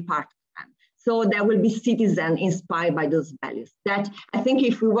always be part of them. So they will be citizens inspired by those values. That I think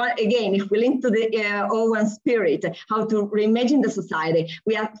if we want, again, if we link to the Owen spirit, how to reimagine the society,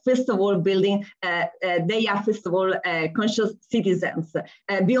 we are first of all building, they are first of all conscious citizens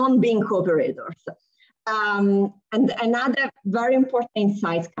beyond being cooperators. And another very important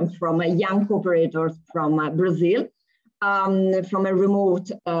insight comes from a young cooperator from Brazil, from a remote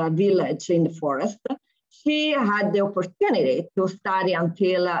village in the forest. She had the opportunity to study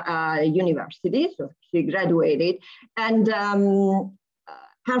until university, so she graduated, and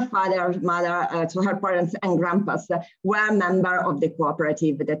her father, mother, so her parents and grandpas were members of the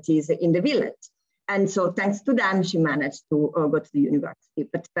cooperative that is in the village. And so thanks to them, she managed to go to the university.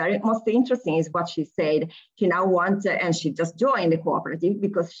 But very most interesting is what she said. She now wants, and she just joined the cooperative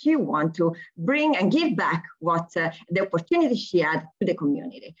because she wants to bring and give back what the opportunity she had to the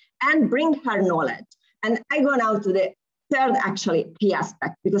community and bring her knowledge. And I go now to the third actually key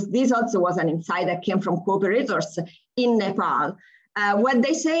aspect, because this also was an insight that came from cooperators in Nepal. When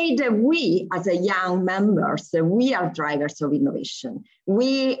they say that we as a young members, we are drivers of innovation.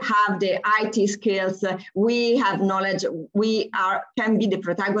 We have the IT skills, we have knowledge, we can be the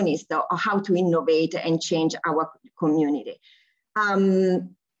protagonist of how to innovate and change our community.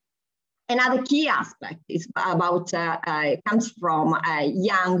 Another key aspect is about, comes from a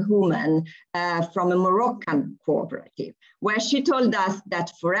young woman from a Moroccan cooperative, where she told us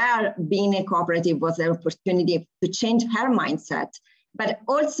that for her, being a cooperative was an opportunity to change her mindset, but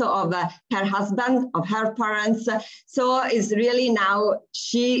also of her husband, of her parents. So it's really now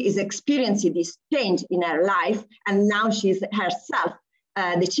she is experiencing this change in her life, and now she's herself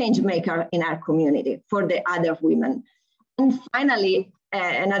the change maker in our community for the other women. And finally,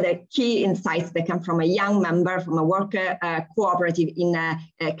 another key insights that come from a young member from a worker cooperative in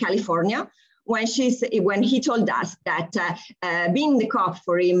California, when he told us that being the co-op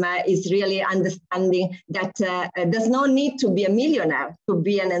for him is really understanding that there's no need to be a millionaire to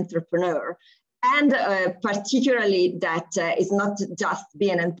be an entrepreneur. And particularly that it's not just be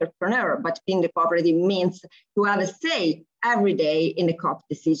an entrepreneur, but being the cooperative means to have a say every day in the co-op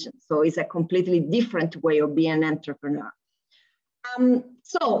decision. So it's a completely different way of being an entrepreneur.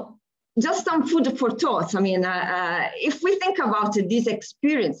 So just some food for thought. I mean, if we think about these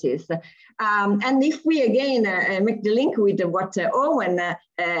experiences, and if we again make the link with what Owen,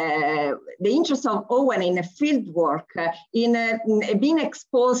 the interest of Owen in field work, in being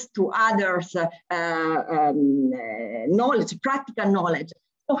exposed to others' knowledge, practical knowledge.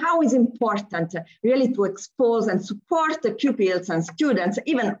 So how is important really to expose and support the pupils and students,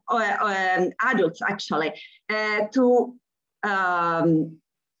 even adults actually, to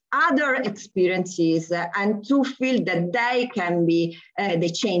other experiences and to feel that they can be the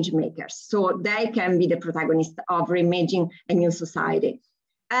change makers. So they can be the protagonists of reimagining a new society.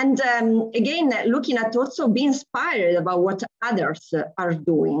 And again, looking at also being inspired about what others are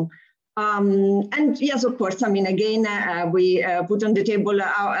doing. And yes, of course, I mean, again, we put on the table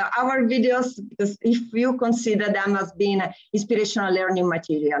our videos, because if you consider them as being inspirational learning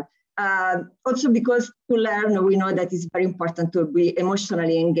material, also because to learn, we know that it's very important to be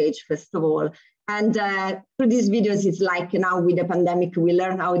emotionally engaged, first of all. And through these videos, it's like now with the pandemic, we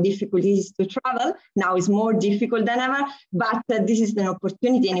learn how difficult it is to travel. Now it's more difficult than ever, but this is an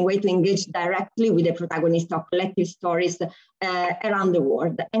opportunity anyway to engage directly with the protagonist of collective stories around the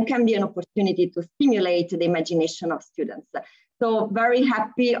world, and can be an opportunity to stimulate the imagination of students. So very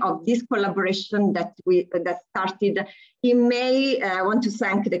happy of this collaboration that started in May. I want to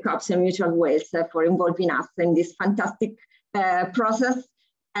thank the Co-ops and Mutual Wales for involving us in this fantastic process.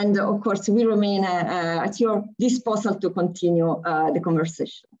 And of course, we remain at your disposal to continue the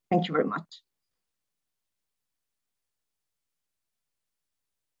conversation. Thank you very much.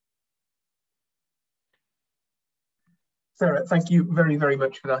 Sara, thank you very, very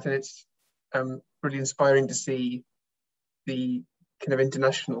much for that. And it's really inspiring to see the kind of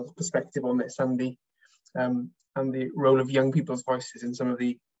international perspective on this, and the role of young people's voices in some of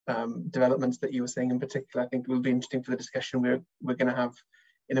the developments that you were saying in particular. I think it will be interesting for the discussion we're going to have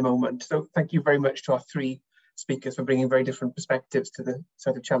in a moment. So thank you very much to our three speakers for bringing very different perspectives to the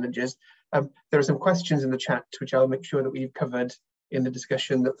set of challenges. There are some questions in the chat, which I'll make sure that we've covered in the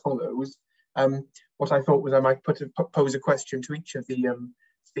discussion that follows. What I thought was I might pose a question to each of the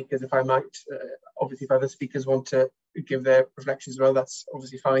speakers, if I might. Obviously, if other speakers want to give their reflections as well, that's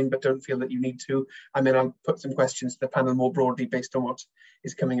obviously fine, but don't feel that you need to. And then I'll put some questions to the panel more broadly based on what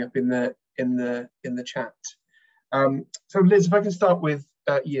is coming up in the chat. So Liz, if I can start with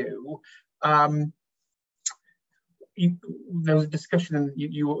you. There was a discussion, and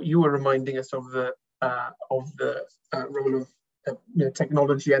you were reminding us of the role of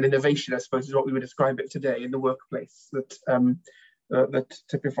technology and innovation, I suppose, is what we would describe it today in the workplace that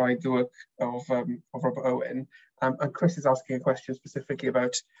typified the work of Robert Owen. And Chris is asking a question specifically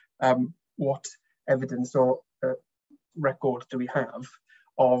about what evidence or record do we have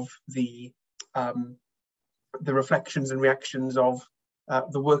of the reflections and reactions of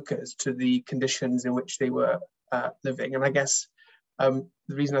the workers to the conditions in which they were living. And I guess the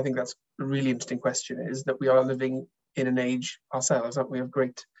reason I think that's a really interesting question is that we are living in an age ourselves, aren't we, of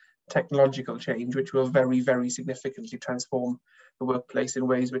great technological change, which will very, very significantly transform the workplace in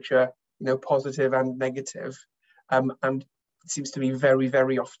ways which are, positive and negative. And it seems to me very,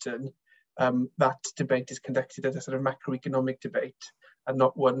 very often that debate is conducted as a sort of macroeconomic debate, and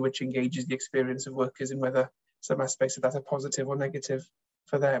not one which engages the experience of workers in whether some aspects of that are positive or negative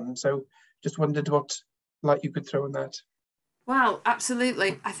for them. So just wondered what light you could throw on that. Well,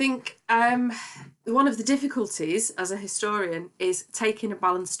 absolutely. I think one of the difficulties as a historian is taking a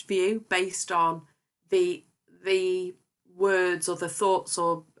balanced view based on the words or the thoughts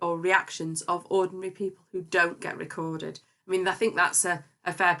or reactions of ordinary people who don't get recorded. I mean, I think that's a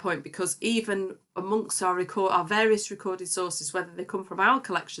fair point, because even amongst our various recorded sources, whether they come from our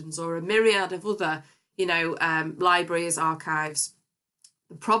collections or a myriad of other, libraries, archives,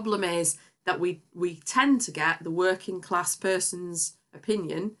 the problem is that we tend to get the working class person's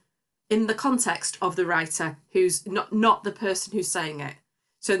opinion in the context of the writer, who's not the person who's saying it.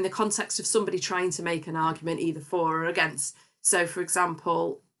 So in the context of somebody trying to make an argument either for or against. So for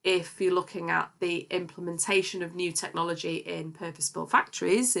example, if you're looking at the implementation of new technology in purpose-built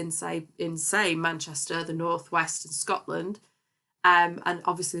factories in say Manchester, the North West and Scotland, and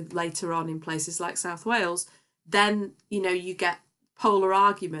obviously later on in places like South Wales, then you get polar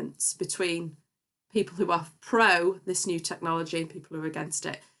arguments between people who are pro this new technology and people who are against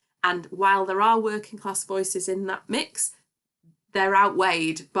it. And while there are working class voices in that mix, they're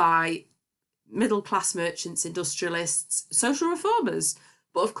outweighed by middle class merchants, industrialists, social reformers.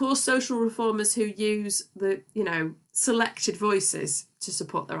 But of course, social reformers who use the selected voices to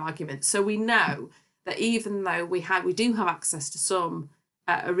support their arguments. So we know that even though we do have access to some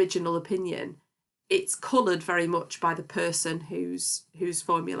original opinion, it's coloured very much by the person who's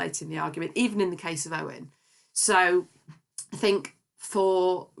formulating the argument, even in the case of Owen. So I think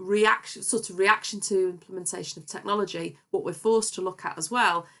for reaction to implementation of technology, what we're forced to look at as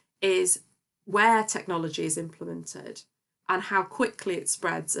well is where technology is implemented and how quickly it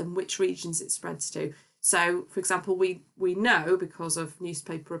spreads and which regions it spreads to. So, for example, we know, because of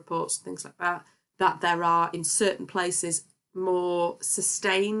newspaper reports and things like that, that there are in certain places more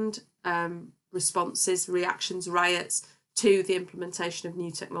sustained responses, reactions, riots to the implementation of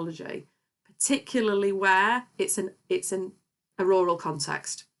new technology, particularly where it's a rural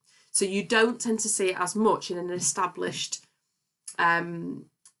context. So you don't tend to see it as much in an established,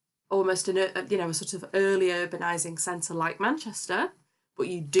 almost a sort of early urbanising centre like Manchester, but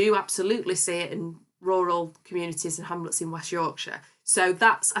you do absolutely see it in rural communities and hamlets in West Yorkshire. So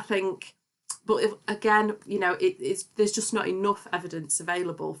that's, I think, but again, you know, there's just not enough evidence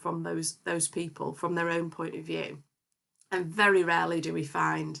available from those people from their own point of view. And very rarely do we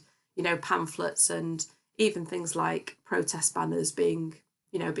find, you know, pamphlets and even things like protest banners being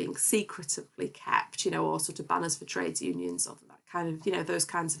secretively kept, you know, or sort of banners for trades unions or that kind of, you know, those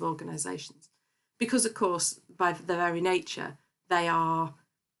kinds of organisations. Because, of course, by their very nature, they are,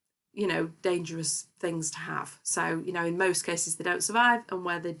 you know, dangerous things to have. So, you know, in most cases they don't survive, and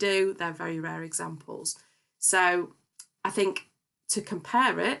where they do, they're very rare examples. So I think to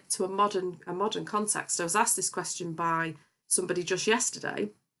compare it to a modern context, I was asked this question by somebody just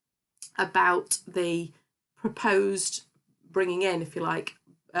yesterday about the proposed bringing in, if you like,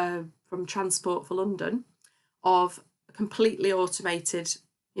 from Transport for London, of completely automated,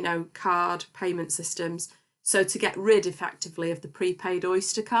 you know, card payment systems. So to get rid effectively of the prepaid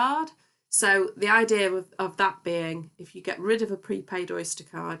Oyster card. So the idea of that being, if you get rid of a prepaid Oyster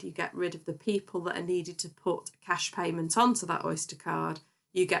card, you get rid of the people that are needed to put cash payment onto that Oyster card.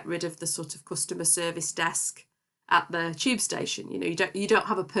 You get rid of the sort of customer service desk at the tube station. You know, you don't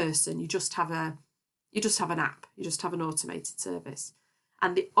have a person, you just have an app, you just have an automated service.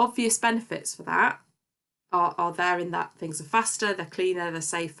 And the obvious benefits for that are there in that things are faster, they're cleaner, they're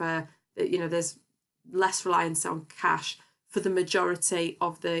safer, you know, there's less reliance on cash for the majority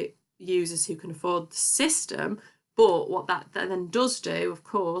of the users who can afford the system. But what that then does do, of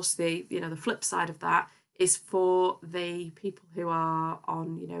course, the flip side of that is for the people who are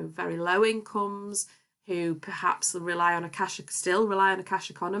on, you know, very low incomes, who perhaps rely on a cash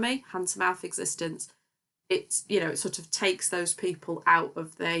economy, hand-to-mouth existence. It's, you know, it sort of takes those people out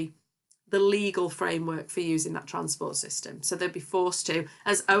of the legal framework for using that transport system. So they'd be forced to,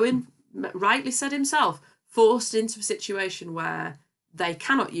 as Owen rightly said himself, forced into a situation where they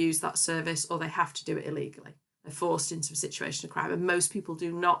cannot use that service or they have to do it illegally. They're forced into a situation of crime. And most people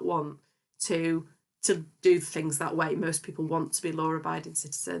do not want to do things that way. Most people want to be law-abiding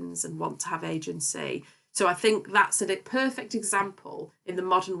citizens and want to have agency. So I think that's a perfect example in the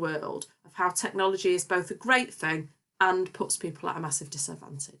modern world of how technology is both a great thing and puts people at a massive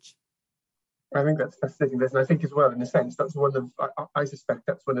disadvantage. I think that's fascinating. And I think as well, in a sense, that's one of, I suspect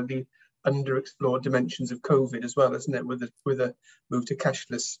that's one of the underexplored dimensions of COVID as well, isn't it? With a move to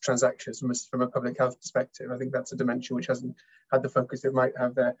cashless transactions from a public health perspective. I think that's a dimension which hasn't had the focus it might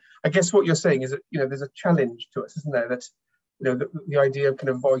have there. I guess what you're saying is that, you know, there's a challenge to us, isn't there? That, you know, the idea of kind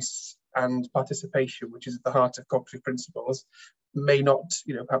of voice and participation, which is at the heart of cooperative principles, may not,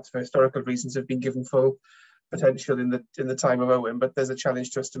 you know, perhaps for historical reasons, have been given full potential in the time of Owen, but there's a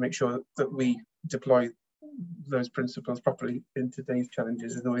challenge to us to make sure that we deploy those principles properly in today's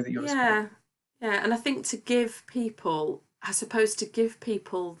challenges in the way that you're describing. Yeah, and I think to give people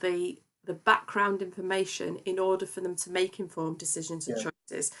the background information in order for them to make informed decisions and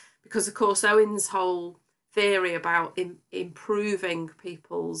choices, because of course Owen's whole theory about improving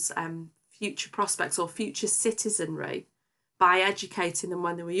people's future prospects or future citizenry by educating them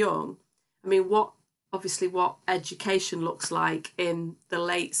when they were young. I mean, what education looks like in the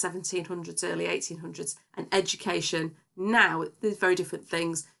late 1700s, early 1800s, and education now, there's very different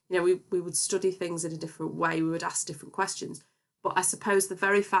things. You know, we would study things in a different way, we would ask different questions. But I suppose the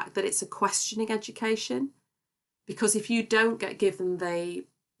very fact that it's a questioning education, because if you don't get given the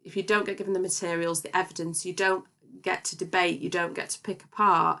materials, the evidence, you don't get to debate, you don't get to pick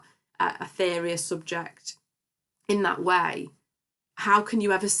apart a theory, a subject in that way, how can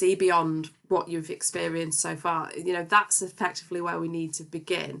you ever see beyond what you've experienced so far? You know, that's effectively where we need to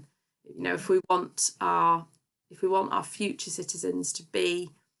begin. You know, if we want our future citizens to be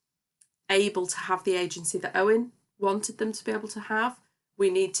able to have the agency that Owen wanted them to be able to have,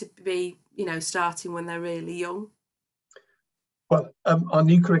 we need to be, you know, starting when they're really young. Well, our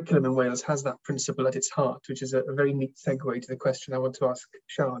new curriculum in Wales has that principle at its heart, which is a very neat segue to the question I want to ask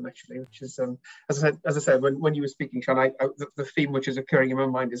Sian, actually, which is, as I said, when you were speaking, Sian, the theme which is occurring in my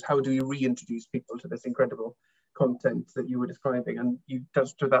mind is how do you reintroduce people to this incredible content that you were describing? And you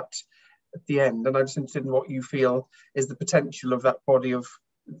touched to that at the end, and I'm just interested in what you feel is the potential of that body of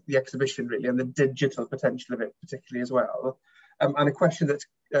the exhibition, really, and the digital potential of it, particularly as well. And a question that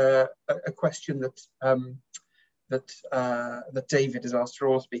David has asked for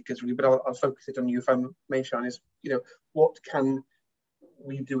all speakers, really, but I'll focus it on you if I may, Sian, is, you know, what can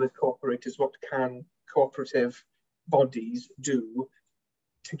we do as cooperators, what can cooperative bodies do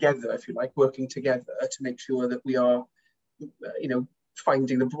together, if you like, working together to make sure that we are, you know,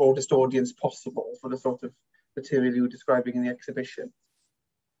 finding the broadest audience possible for the sort of material you were describing in the exhibition?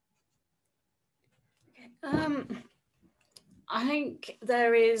 I think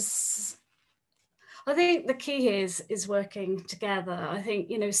the key is working together. I think,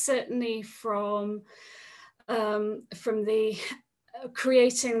 you know, certainly from the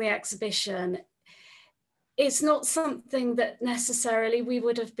creating the exhibition, it's not something that necessarily we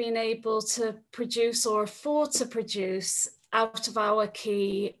would have been able to produce or afford to produce out of our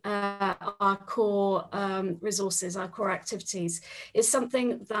key, our core resources, our core activities. It's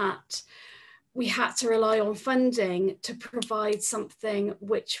something that we had to rely on funding to provide something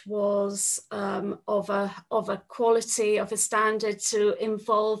which was of a quality, of a standard, to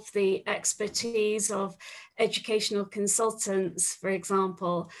involve the expertise of educational consultants, for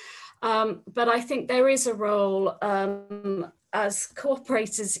example. But I think there is a role as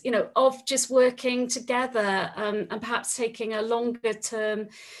cooperators, you know, of just working together and perhaps taking a longer term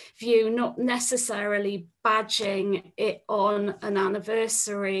view, not necessarily badging it on an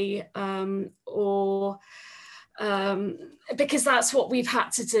anniversary because that's what we've had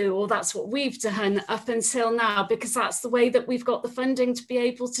to do, or that's what we've done up until now, because that's the way that we've got the funding to be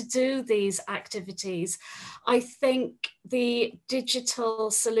able to do these activities. I think the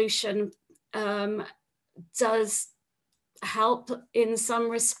digital solution does help in some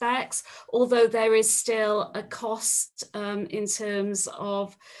respects, although there is still a cost in terms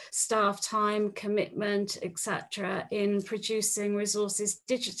of staff time, commitment, etc., in producing resources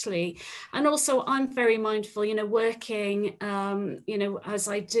digitally. And also I'm very mindful, you know, working, you know, as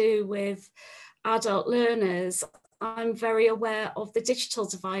I do with adult learners, I'm very aware of the digital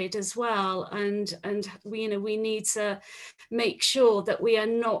divide as well, and we, you know, we need to make sure that we are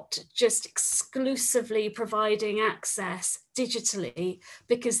not just exclusively providing access digitally,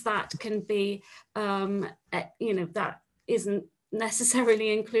 because that can be, you know, that isn't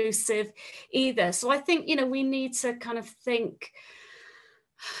necessarily inclusive either. So I think, you know, we need to kind of think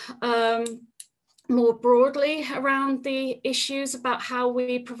more broadly around the issues about how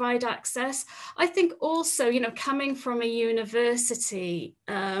we provide access. I think also, you know, coming from a university,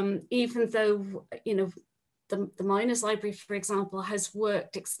 even though, you know, the Miners Library, for example, has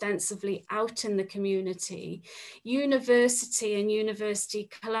worked extensively out in the community, university and university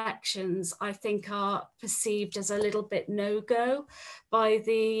collections, I think, are perceived as a little bit no-go by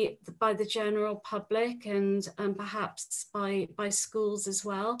the general public and perhaps by schools as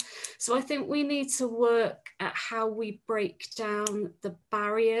well. So I think we need to work at how we break down the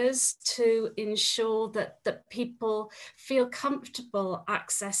barriers to ensure that people feel comfortable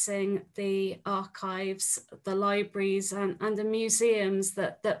accessing the archives, the libraries and the museums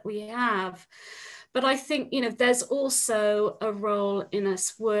that we have. But I think, you know, there's also a role in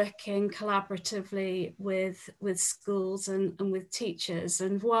us working collaboratively with schools and with teachers.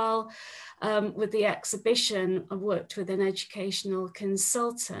 And while with the exhibition, I worked with an educational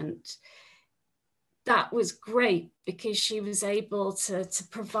consultant, that was great because she was able to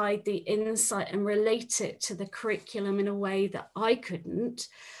provide the insight and relate it to the curriculum in a way that I couldn't.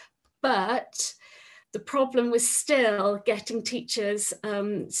 But the problem was still getting teachers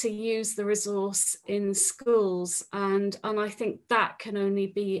to use the resource in schools. And I think that can only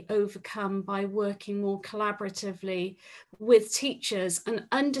be overcome by working more collaboratively with teachers and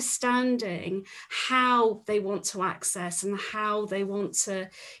understanding how they want to access and how they want to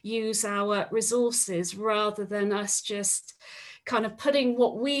use our resources, rather than us just kind of putting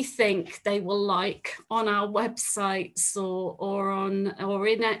what we think they will like on our websites or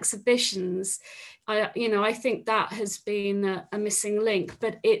in exhibitions. I think that has been a missing link,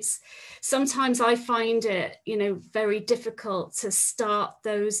 but sometimes I find it, you know, very difficult to start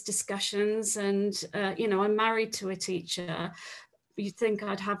those discussions. And, you know, I'm married to a teacher. You'd think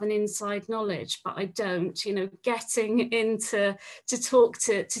I'd have an inside knowledge, but I don't. You know, getting into to talk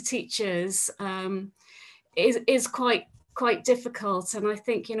to teachers is quite difficult. And I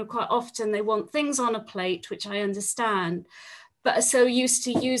think, you know, quite often they want things on a plate, which I understand, but are so used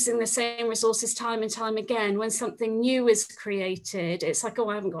to using the same resources time and time again. When something new is created, it's like, oh,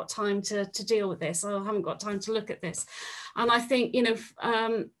 I haven't got time to deal with this, or I haven't got time to look at this. And I think, you know,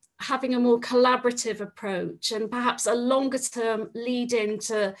 having a more collaborative approach and perhaps a longer term lead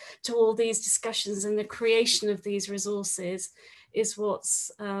into all these discussions and the creation of these resources is what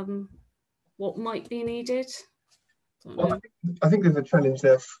might be needed. Well, I think there's a challenge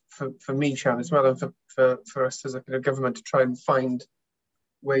there for me, Sian, as well, and for us as a kind of government to try and find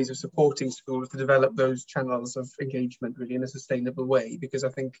ways of supporting schools to develop those channels of engagement really in a sustainable way, because I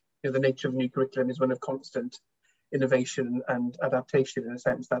think, you know, the nature of new curriculum is one of constant innovation and adaptation. In a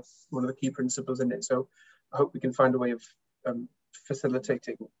sense, that's one of the key principles in it. So I hope we can find a way of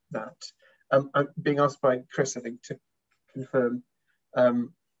facilitating that. I'm being asked by Chris, I think, to confirm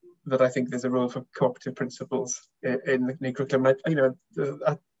that I think there's a role for cooperative principles in the new curriculum.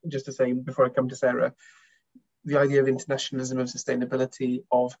 Just to say before I come to Sara, the idea of internationalism, of sustainability,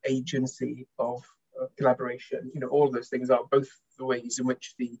 of agency, of collaboration, all of those things are both the ways in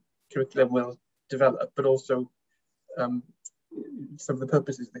which the curriculum will develop, but also some of the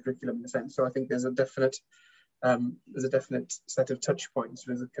purposes of the curriculum in a sense. So I think there's a definite set of touch points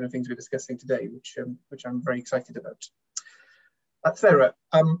with the kind of things we're discussing today, which I'm very excited about. Sara,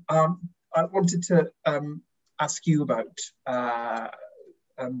 I wanted to ask you about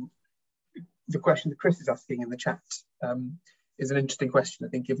the question that Chris is asking in the chat. Is an interesting question, I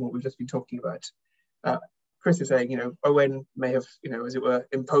think, given what we've just been talking about. Chris is saying, Owen may have, as it were,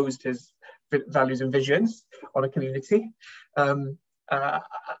 imposed his values and visions on a community. And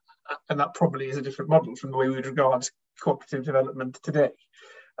that probably is a different model from the way we would regard cooperative development today.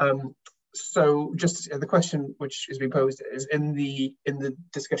 So just the question which has been posed is, in the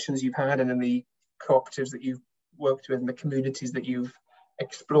discussions you've had and in the cooperatives that you've worked with and the communities that you've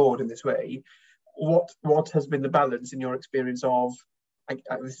explored in this way, what has been the balance in your experience of,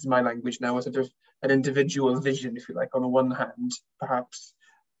 this is my language now, a sort of an individual vision, if you like, on the one hand, perhaps,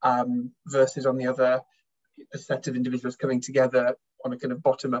 versus on the other, a set of individuals coming together on a kind of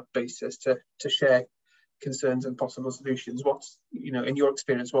bottom-up basis to share concerns and possible solutions? What's, in your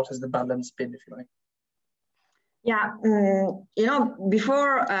experience, what has the balance been, if you like? Yeah,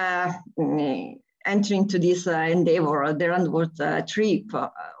 before entering to this endeavor, the Aroundtheworld trip,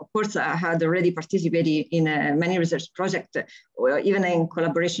 of course, I had already participated in many research projects, even in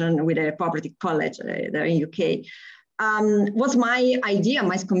collaboration with a cooperative college there in UK. Was my idea,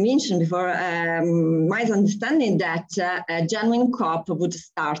 my conviction before, my understanding that a genuine co-op would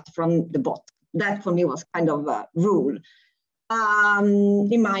start from the bottom. That for me was kind of a rule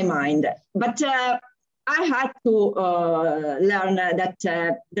in my mind. But I had to learn that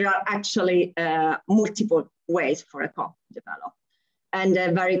there are actually multiple ways for a co-op to develop, and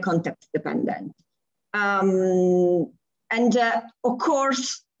very context dependent. Of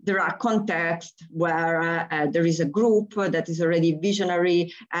course, there are contexts where there is a group that is already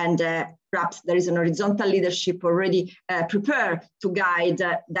visionary, and perhaps there is an horizontal leadership already prepared to guide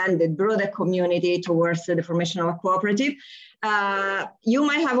then the broader community towards the formation of a cooperative. You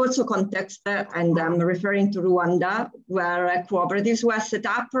might have also context, and I'm referring to Rwanda, where cooperatives were set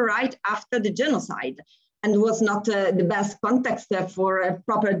up right after the genocide, and was not the best context for a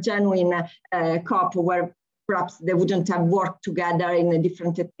proper, genuine co-op where perhaps they wouldn't have worked together in a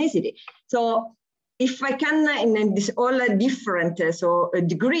different ethnicity. So if I can, in this all different a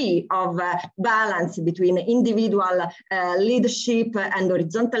degree of balance between individual leadership and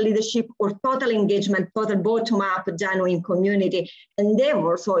horizontal leadership, or total engagement, total bottom-up, genuine community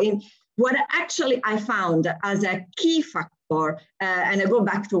endeavor. So what actually I found as a key factor, and I go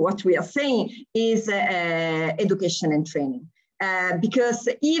back to what we are saying, is education and training. Because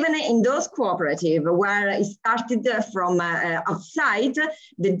even in those cooperatives where it started from outside,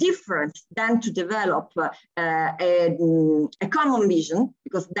 the difference then to develop a common vision,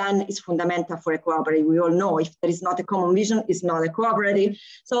 because then it's fundamental for a cooperative. We all know if there is not a common vision, it's not a cooperative.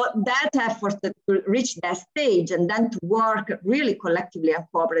 So that effort to reach that stage and then to work really collectively and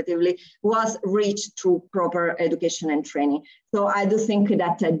cooperatively was reached through proper education and training. So I do think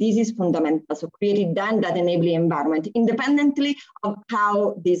that this is fundamental. So creating then that enabling environment independently of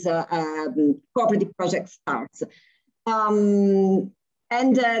how this cooperative project starts.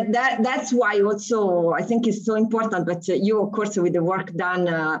 That's why also I think it's so important, but you, of course, with the work done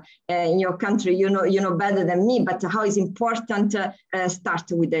in your country, you know better than me, but how is important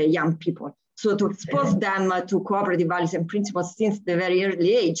start with the young people. So to expose them to cooperative values and principles since the very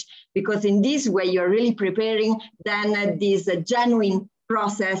early age, because in this way you're really preparing then this genuine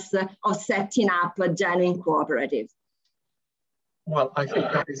process of setting up genuine cooperatives. Well, I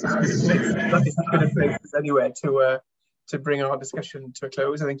think that is a good place anyway to bring our discussion to a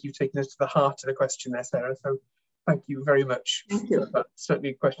close. I think you've taken us to the heart of the question there, Sara. So thank you very much. Thank you. That's certainly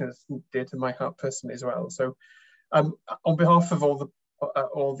a question that's dear to my heart personally as well. So on behalf of all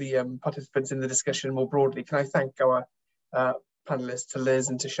the participants in the discussion more broadly, can I thank our panelists, to Liz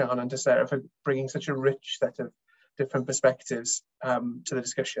and to Sian and to Sara, for bringing such a rich set of different perspectives to the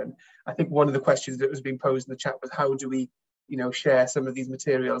discussion. I think one of the questions that was being posed in the chat was, how do we share some of these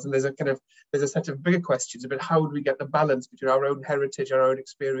materials? And there's a set of bigger questions about how do we get the balance between our own heritage, our own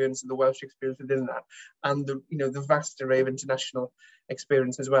experience, and the Welsh experience within that, and the vast array of international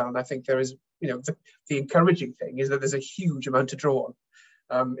experience as well. And I think there is, the encouraging thing is that there's a huge amount to draw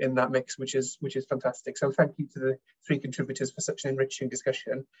on in that mix, which is fantastic. So thank you to the three contributors for such an enriching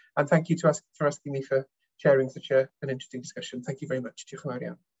discussion, and thank you for asking me for sharing such an interesting discussion. Thank you very much. Diolch yn fawr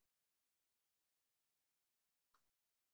iawn.